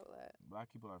massive outlet.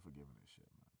 Black people are forgiving this shit,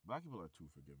 man. Black people are too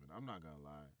forgiving. I'm not gonna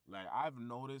lie. Like I've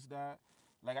noticed that.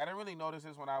 Like I didn't really notice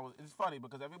this when I was. It's funny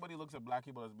because everybody looks at black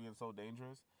people as being so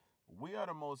dangerous. We are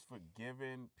the most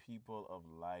forgiving people of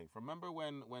life. Remember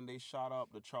when they shot up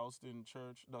the Charleston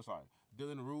church? No, sorry.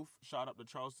 Dylan Roof shot up the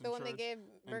Charleston church they gave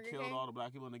Burger and killed all the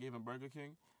black people and they gave him Burger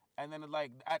King. And then,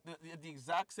 like, at the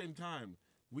exact same time,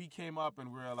 we came up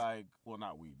and we were like, well,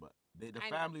 not we, but the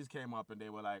families came up and they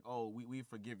were like, oh, we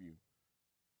forgive you.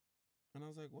 And I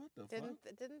was like, what the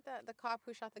fuck? Didn't the cop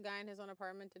who shot the guy in his own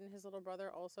apartment, didn't his little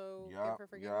brother also give her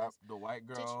forgiveness? The white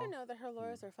girl. Did you know that her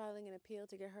lawyers are filing an appeal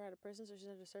to get her out of prison so she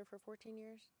doesn't have to serve for 14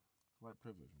 years? White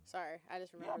privilege, man. Sorry, I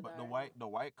just remembered that. Yeah, but the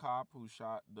white cop who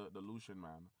shot the Lucian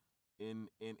man. In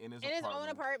his own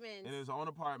apartment. In his own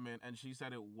apartment, and she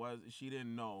said she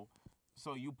didn't know.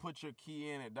 So you put your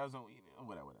key in, it doesn't,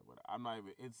 whatever. I'm not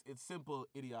even, it's simple,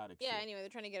 idiotic shit. Yeah, anyway, they're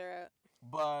trying to get her out.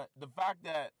 But the fact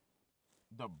that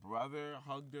the brother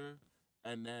hugged her,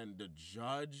 and then the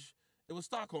judge, it was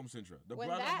Stockholm Syndrome. The when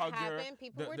brother that hugged happened,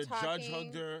 her, the judge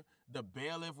hugged her, the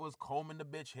bailiff was combing the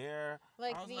bitch hair. I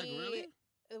was like, really?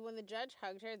 When the judge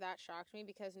hugged her, that shocked me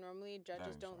because normally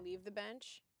judges don't leave the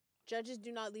bench. Judges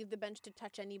do not leave the bench to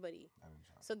touch anybody.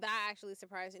 So that actually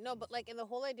surprised me. No, but like in the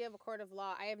whole idea of a court of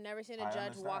law, I have never seen a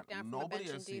judge walk down from the bench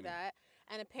and do that.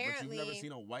 And apparently, but you've never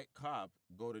seen a white cop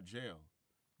go to jail.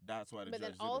 That's why the judge did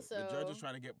it. The judge is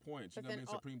trying to get points. She's going to be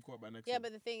in Supreme Court by next year. Yeah,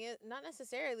 but the thing is, not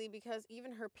necessarily, because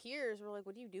even her peers were like,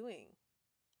 what are you doing?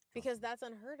 Because that's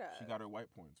unheard of. She got her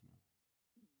white points, man.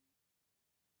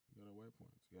 She got her white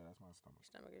points. Yeah, that's my stomach.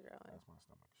 Stomach is growling. That's my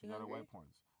stomach. She got her white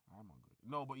points. I'm hungry.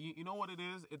 No, but you know what it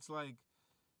is? It's like,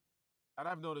 and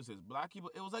I've noticed this, black people,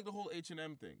 it was like the whole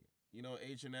H&M thing. You know,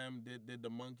 H&M did the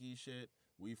monkey shit.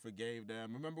 We forgave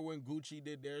them. Remember when Gucci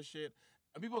did their shit?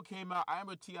 And people came out. I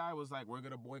remember T.I. was like, we're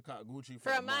going to boycott Gucci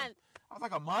for a month. I was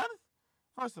like, a month?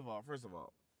 First of all.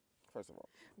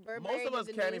 Burberry most of us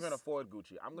can't even afford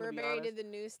Gucci. I'm going to be honest. Burberry did the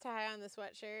noose tie on the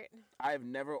sweatshirt. I've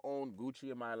never owned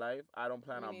Gucci in my life. I don't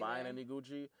plan on buying any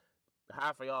Gucci.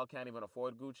 Half of y'all can't even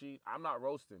afford Gucci. I'm not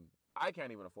roasting. I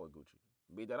can't even afford Gucci.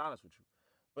 Be that honest with you.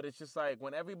 But it's just like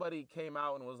when everybody came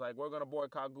out and was like, we're going to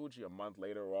boycott Gucci, a month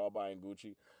later, we're all buying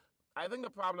Gucci. I think the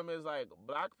problem is like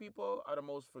black people are the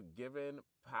most forgiving,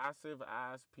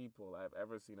 passive-ass people I've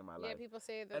ever seen in my life. Yeah, people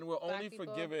say that. And we're only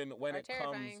forgiven when it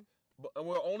comes. And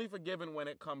we're only forgiven when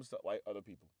it comes to white other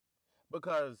people.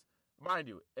 Because, mind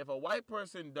you, if a white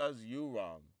person does you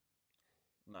wrong,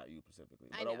 not you specifically,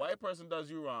 but a white person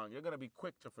does you wrong, you're going to be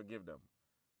quick to forgive them.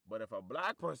 But if a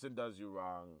black person does you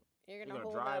wrong, you're going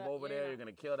to drive over there, you're going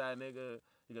to kill that nigga,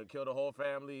 He could kill the whole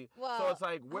family. Well, so it's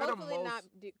like we're the most. Hopefully not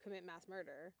commit mass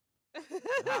murder.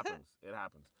 It happens. It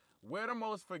happens. We're the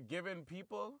most forgiving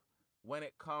people when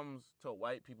it comes to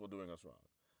white people doing us wrong.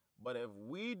 But if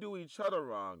we do each other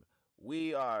wrong,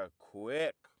 we are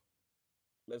quick.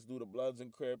 Let's do the Bloods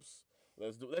and Crips.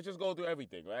 Let's just go through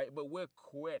everything, right? But we're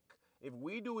quick. If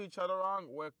we do each other wrong,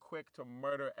 we're quick to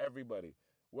murder everybody.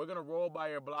 We're going to roll by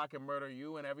your block and murder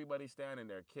you and everybody standing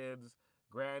there. Kids,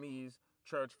 grannies,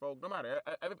 church folk, no matter.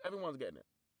 Everyone's getting it.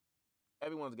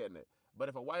 Everyone's getting it. But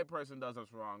if a white person does us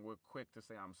wrong, we're quick to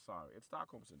say, I'm sorry. It's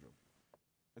Stockholm Syndrome.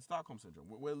 It's Stockholm Syndrome.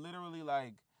 We're literally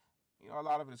like, a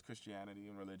lot of it is Christianity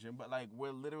and religion, but like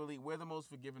we're the most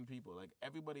forgiving people. Like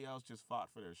everybody else just fought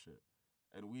for their shit.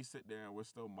 And we sit there and we're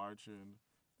still marching,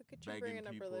 Look at you bringing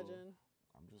up religion.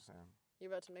 I'm just saying. You're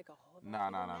about to make a whole. No.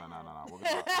 I'm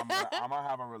gonna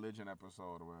have a religion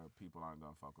episode where people aren't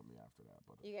gonna fuck with me after that.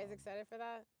 But you guys excited for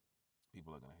that?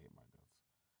 People are gonna hate my guts.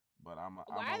 But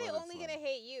Why are they only gonna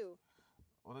hate you?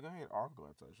 Well, they're gonna hate our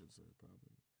guts, I should say,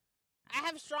 probably. I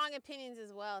have strong opinions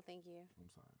as well. Thank you.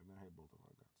 I'm sorry. They're gonna hate both of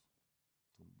our guts.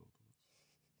 Both of us.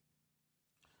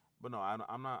 But no,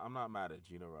 I'm not mad at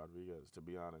Gina Rodriguez, to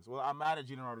be honest. Well, I'm mad at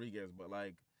Gina Rodriguez, but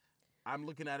like, I'm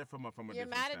looking at it from a You're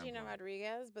mad at Gina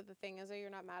Rodriguez, but the thing is, though, you're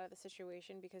not mad at the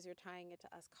situation because you're tying it to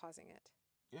us causing it.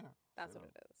 Yeah. That's what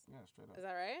it is. Yeah, straight up. Is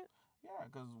that right? Yeah,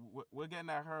 because we're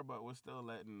getting at her, but we're still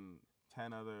letting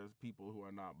 10 other people who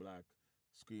are not black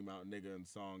scream out nigga in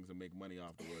songs and make money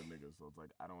off the word nigga. So it's like,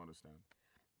 I don't understand.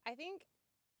 I think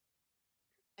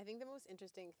the most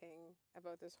interesting thing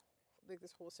about this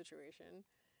whole situation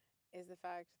is the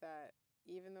fact that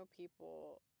even though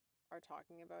people are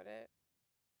talking about it,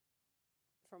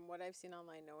 from what I've seen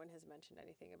online, no one has mentioned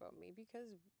anything about me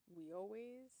because we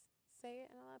always say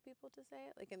it and allow people to say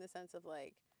it. Like in the sense of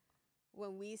like,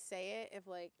 when we say it,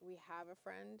 if like we have a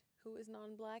friend who is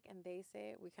non-black and they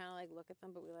say it, we kind of like look at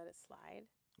them, but we let it slide.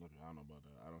 Okay, I don't know about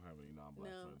that. I don't have any non-black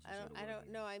friends. I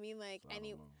don't know. I mean, like so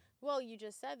well, you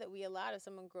just said that we allow if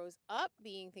someone grows up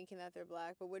thinking that they're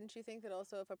black, but wouldn't you think that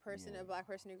also if a black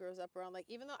person who grows up around, like,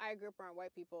 even though I grew up around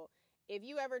white people, if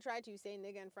you ever tried to say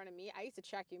nigga in front of me, I used to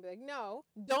check you and be like, no,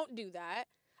 don't do that.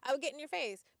 I would get in your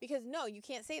face because no, you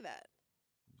can't say that.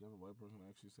 Did you have a white person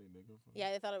actually say nigga?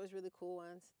 Yeah, they thought it was really cool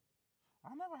once. I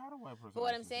never had a white person. But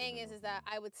what I'm saying is that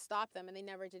I would stop them and they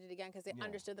never did it again because they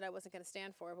understood that I wasn't going to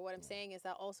stand for it. But what I'm saying is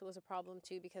that also was a problem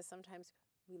too because sometimes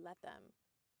we let them.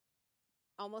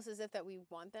 Almost as if that we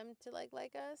want them to like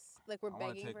us, like we're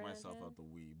begging for attention. I want to take myself out the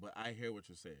we, but I hear what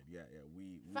you're saying. Yeah,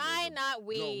 we. Fine, not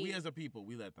we. No, we as a people,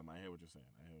 we let them. I hear what you're saying.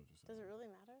 Does it really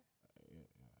matter?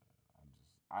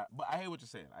 But I hear what you're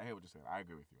saying. I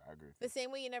agree with you. The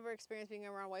same way you never experienced being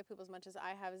around white people as much as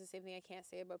I have is the same thing I can't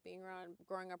say about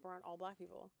growing up around all black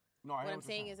people. No, what I'm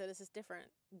saying is that this is different.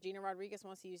 Gina Rodriguez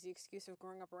wants to use the excuse of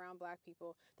growing up around black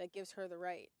people that gives her the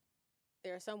right.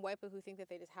 There are some white people who think that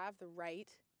they just have the right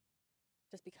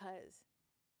just because.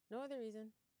 No other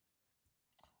reason.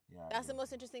 Yeah, that's the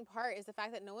most interesting part is the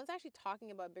fact that no one's actually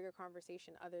talking about bigger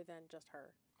conversation other than just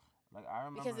her. Like I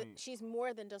remember because she's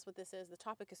more than just what this is. The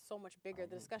topic is so much bigger.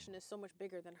 The discussion is so much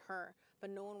bigger than her,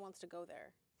 but no one wants to go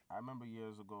there. I remember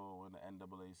years ago when the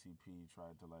NAACP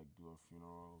tried to like do a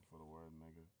funeral for the word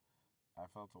nigga. I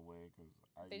felt a way because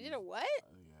they did a what?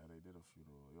 Yeah, they did a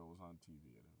funeral. It was on TV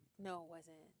and everything. No, it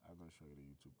wasn't. I'm gonna show you the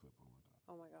YouTube clip of it.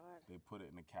 Oh my god. They put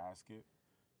it in a casket.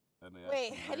 And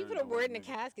wait, how do you put a word in a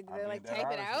casket? Did they like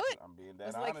type it out? I'm being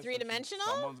dead honest. Was it like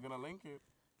three-dimensional? Someone's gonna link it.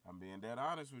 I'm being dead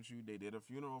honest with you. They did a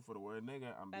funeral for the word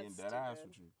nigga. I'm being dead honest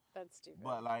with you. That's stupid.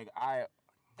 But like it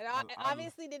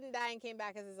obviously didn't die and came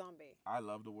back as a zombie. I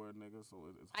love the word nigga, so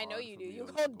it's hard. I know you do. You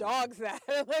call dogs that.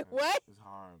 Like what? It's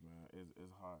hard, man.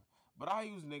 It's hard. But I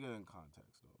use nigga in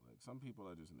context though. Like some people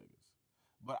are just niggas.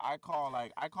 But I call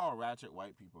ratchet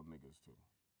white people niggas too.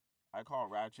 I call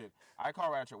ratchet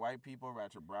white people,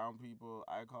 ratchet brown people.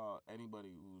 I call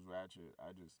anybody who's ratchet.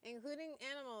 Including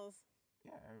animals.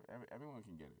 Yeah, everyone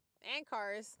can get it. And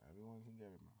cars. Everyone can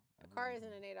get it, man. A car is an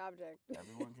innate object.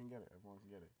 Everyone can get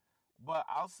it. But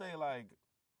I'll say like,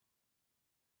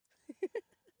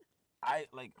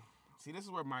 see, this is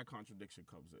where my contradiction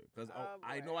comes in. Because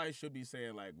I know I should be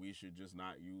saying like we should just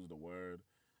not use the word.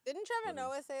 Didn't Trevor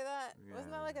Noah say that? Yeah,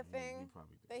 wasn't that like a thing? He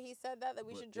probably did. That he said that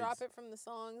we should drop it from the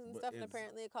songs and stuff, and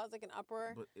apparently it caused like an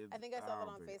uproar. I think I saw it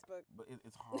on Facebook. But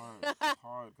it's hard. It's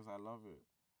hard because I love it.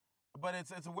 But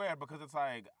it's weird because it's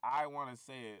like I want to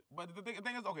say it, but the thing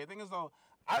is though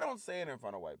I don't say it in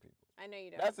front of white people. I know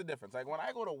you don't. That's the difference. Like when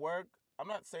I go to work, I'm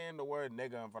not saying the word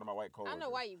nigga in front of my white coworker. I don't know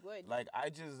why you would. Like,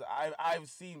 I've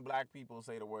seen black people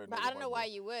say the word but nigga. I don't know why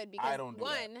you would. Because I don't do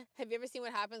one, that. have you ever seen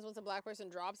what happens once a black person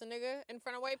drops a nigga in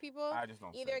front of white people? I just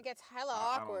don't. Either it gets hella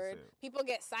I don't awkward, say it. people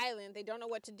get silent, they don't know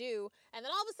what to do, and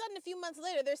then all of a sudden, a few months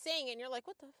later, they're saying it, and you're like,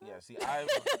 what the fuck? Yeah, see,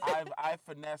 I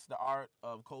finessed the art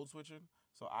of code switching,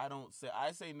 so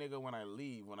I say nigga when I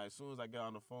leave. As soon as I get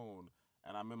on the phone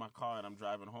and I'm in my car and I'm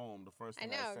driving home, the first thing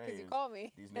I know, say because you is, call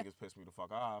me. these niggas piss me the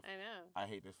fuck off. I know. I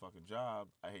hate this fucking job.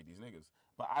 I hate these niggas.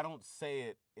 But I don't say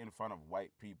it in front of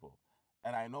white people.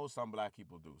 And I know some black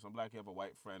people do. Some black people have a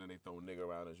white friend and they throw nigga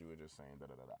around, as you were just saying,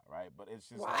 right? But it's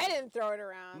just. Well, I didn't throw it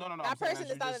around. No. That person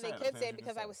just thought that they could say it it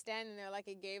because I was standing there, like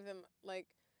it gave them, like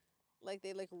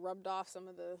they rubbed off some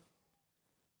of the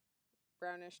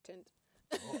brownish tint.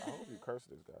 I hope you curse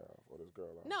this guy off or this girl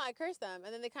off. No, I cursed them.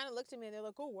 And then they kind of looked at me and they're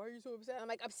like, oh, why are you so upset? I'm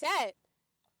like, upset?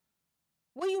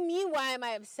 What do you mean, why am I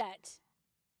upset?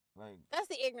 Like, that's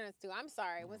the ignorance, too. I'm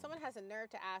sorry. When someone has a nerve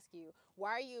to ask you,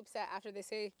 why are you upset after they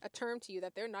say a term to you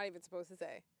that they're not even supposed to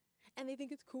say? And they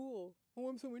think it's cool. Oh,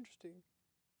 I'm so interesting.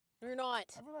 No, you're not.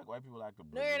 I feel like white people act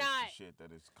oblivious no, you're not. to shit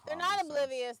that is common They're not sense.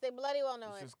 oblivious. They bloody well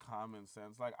know it's just common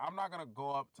sense. Like, I'm not going to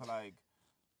go up to, like,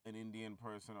 an Indian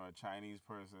person or a Chinese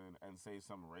person and say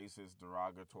some racist,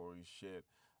 derogatory shit.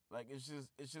 Like, it's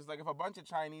just like if a bunch of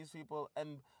Chinese people,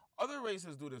 and other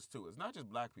races do this too. It's not just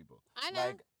black people. I know.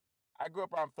 Like, I grew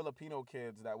up around Filipino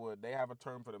kids they have a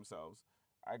term for themselves.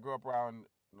 I grew up around,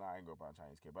 I didn't grow up around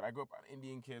Chinese kids, but I grew up around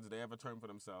Indian kids. They have a term for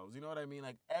themselves. You know what I mean?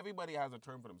 Like, everybody has a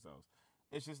term for themselves.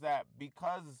 It's just that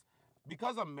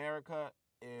because America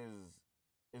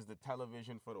is the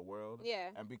television for the world. Yeah.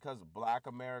 And because Black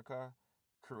America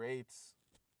creates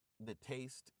the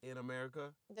taste in America.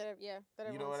 That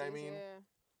you know what I mean? Yeah.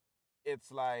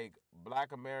 It's like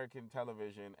Black American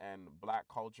television and black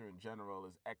culture in general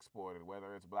is exported,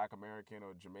 whether it's Black American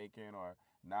or Jamaican, or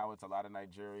now it's a lot of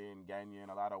Nigerian, Ghanaian,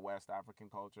 a lot of West African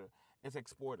culture. It's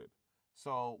exported.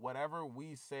 So whatever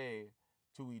we say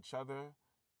to each other,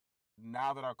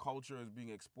 now that our culture is being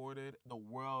exported, the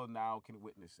world now can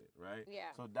witness it, right?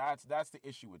 Yeah. So that's the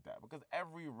issue with that, because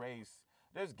every race,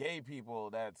 there's gay people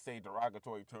that say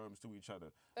derogatory terms to each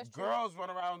other. That's Girls run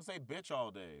around and say bitch all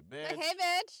day. Bitch. Like, hey,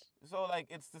 bitch. So, like,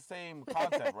 it's the same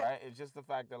concept, right? It's just the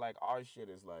fact that, like, our shit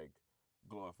is, like,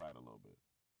 glorified a little bit.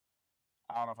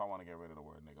 I don't know if I want to get rid of the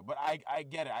word nigga. But I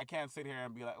get it. I can't sit here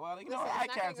and be like, well, you know, I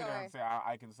can't sit here and say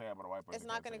I can say I'm a white person. It's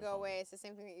not going to go away. It's the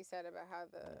same thing that you said about how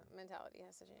the mentality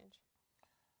has to change.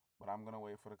 But I'm going to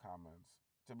wait for the comments.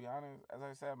 To be honest, as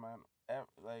I said, man,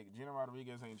 like, Gina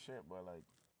Rodriguez ain't shit, but, like,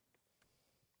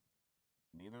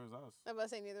 neither is us. I'm about to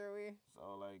say neither are we.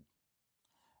 So, like,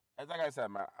 it's like I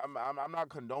said, man, I'm not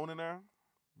condoning her,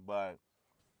 but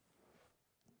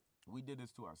we did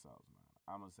this to ourselves, man.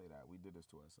 I'm gonna say that we did this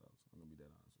to ourselves. I'm gonna be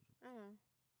dead honest with you. I know,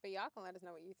 but y'all can let us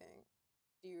know what you think.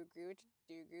 Do you agree with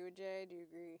Jay? Do you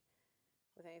agree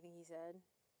with anything he said?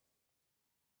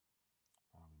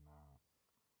 Probably not.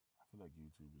 I feel like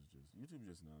YouTube is just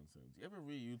nonsense. You ever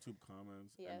read YouTube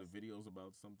comments and the video's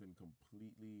about something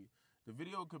completely? The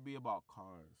video could be about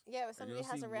cars. Yeah, but somebody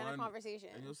has a random conversation.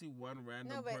 And you'll see one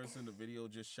random person, the video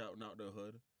just shouting out their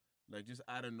hood. Like, just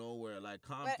out of nowhere, like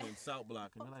Compton, South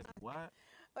Block. And you're like, what?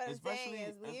 What I'm saying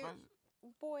is,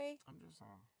 boy. I'm just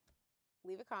saying.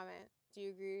 Leave a comment. Do you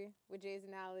agree with Jay's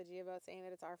analogy about saying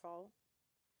that it's our fault?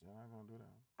 They're not going to do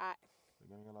that.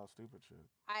 They're going to get a lot of stupid shit.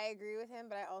 I agree with him,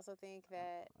 but I also think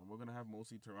that... And we're going to have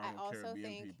mostly Toronto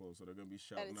Caribbean people, so they're going to be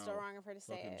shouting out still wrong for her to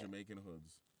say fucking Jamaican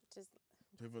hoods. Just...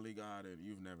 Tivoli Garden,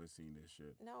 you've never seen this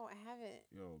shit. No, I haven't.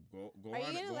 Yo, go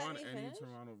on any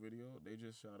Toronto video. They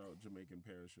just shout out Jamaican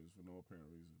parishes for no apparent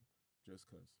reason. Just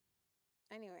cuz.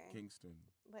 Anyway. Kingston.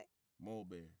 But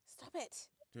Mulberry. Stop it.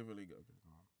 Tivoli Garden. Okay,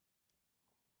 go on.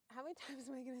 How many times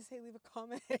am I going to say leave a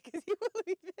comment? Because you will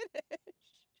be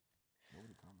finished.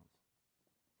 Nobody comments.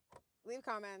 Leave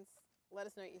comments. Let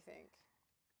us know what you think.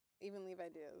 Even leave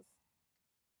ideas.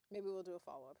 Maybe we'll do a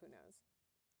follow-up. Who knows?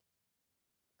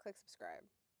 Click subscribe.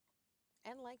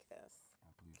 And like this.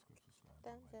 Yeah, please click subscribe.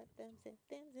 Thumbs up, thumbs up,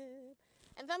 thumbs up.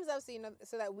 And thumbs up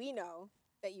so that we know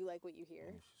that you like what you hear.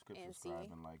 And if you click subscribe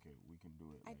and like it, we can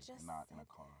do it. I just not in a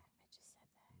car. I just said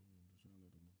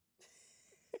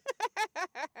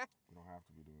that. We don't have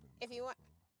to be doing it. If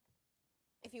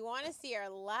you want to see our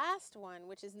last one,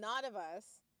 which is not of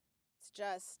us, it's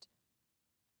just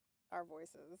our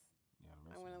voices.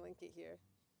 Yeah, I'm gonna link it here.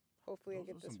 Hopefully I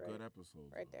get this right. Some good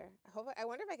episodes. Right there. I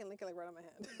wonder if I can link it like right on my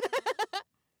hand.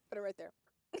 Put it right there.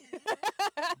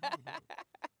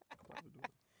 Probably do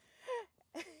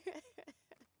it.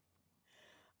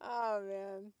 Oh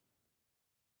man.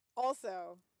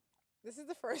 Also, this is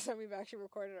the first time we've actually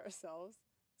recorded ourselves.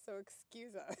 So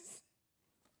excuse us.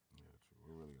 Yeah,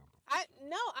 true. We're really on.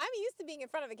 I'm used to being in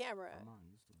front of a camera. I'm not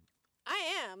used to it.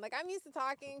 I am. Like, I'm used to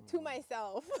talking to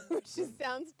myself, which just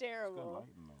sounds terrible.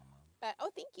 It's good lighting, though, man. But, oh,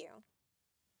 thank you.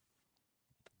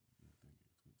 Yeah, thank you.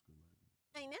 It's good lighting.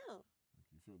 I know. Like,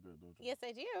 you feel good, don't you? Yes,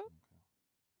 I do.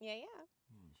 Okay. Yeah.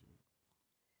 Shit.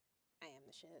 I am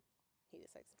the shit. He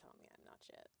just likes to tell me I'm not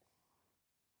shit.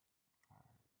 All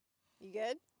right. You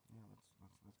good? Yeah,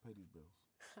 let's pay these bills.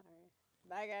 All right.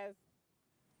 Bye, guys.